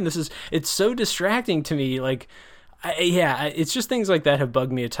understand. It's so distracting to me. Like, it's just things like that have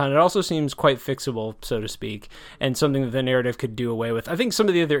bugged me a ton. It also seems quite fixable, so to speak, and something that the narrative could do away with. I think some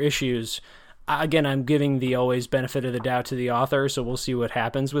of the other issues, again, I'm giving the always benefit of the doubt to the author, so we'll see what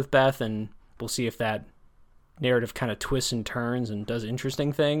happens with Beth, and we'll see if that narrative kind of twists and turns and does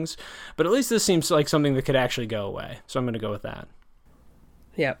interesting things. But at least this seems like something that could actually go away, so I'm going to go with that.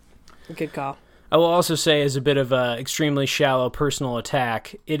 Yep. Good call. I will also say, as a bit of an extremely shallow personal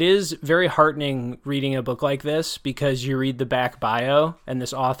attack, it is very heartening reading a book like this because you read the back bio, and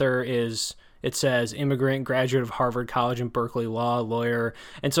this author is, it says, immigrant, graduate of Harvard College and Berkeley Law, lawyer.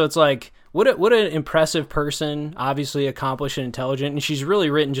 And so it's like, what an impressive person, obviously accomplished and intelligent, and she's really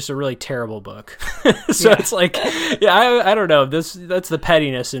written just a really terrible book. So it's like, I don't know, that's the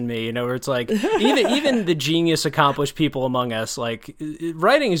pettiness in me, where it's like, even the genius accomplished people among us, like,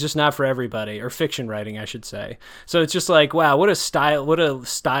 writing is just not for everybody, or fiction writing, I should say. So it's just like, wow, what a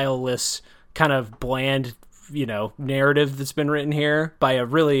styleless, kind of bland, narrative that's been written here by a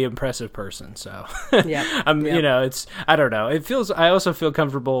really impressive person. So it's, I don't know. I also feel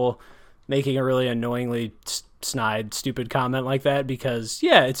comfortable making a really annoyingly snide, stupid comment like that because,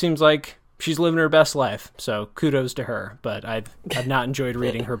 it seems like she's living her best life. So kudos to her. But I've not enjoyed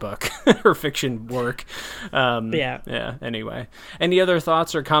reading her book, her fiction work. Anyway, any other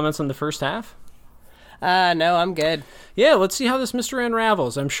thoughts or comments on the first half? No, I'm good. Yeah, let's see how this mystery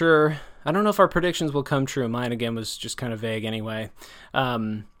unravels. I'm sure, I don't know if our predictions will come true. Mine, again, was just kind of vague anyway.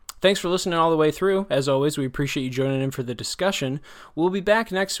 Thanks for listening all the way through. As always, we appreciate you joining in for the discussion. We'll be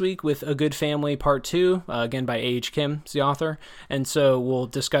back next week with A Good Family Part 2, again by A.H. Kim, the author. And so we'll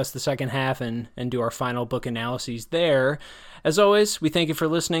discuss the second half and do our final book analyses there. As always, we thank you for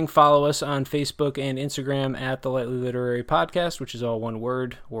listening. Follow us on Facebook and Instagram at The Lightly Literary Podcast, which is all one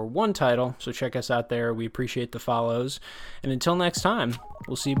word or one title. So check us out there. We appreciate the follows. And until next time,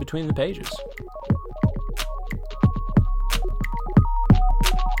 we'll see you between the pages.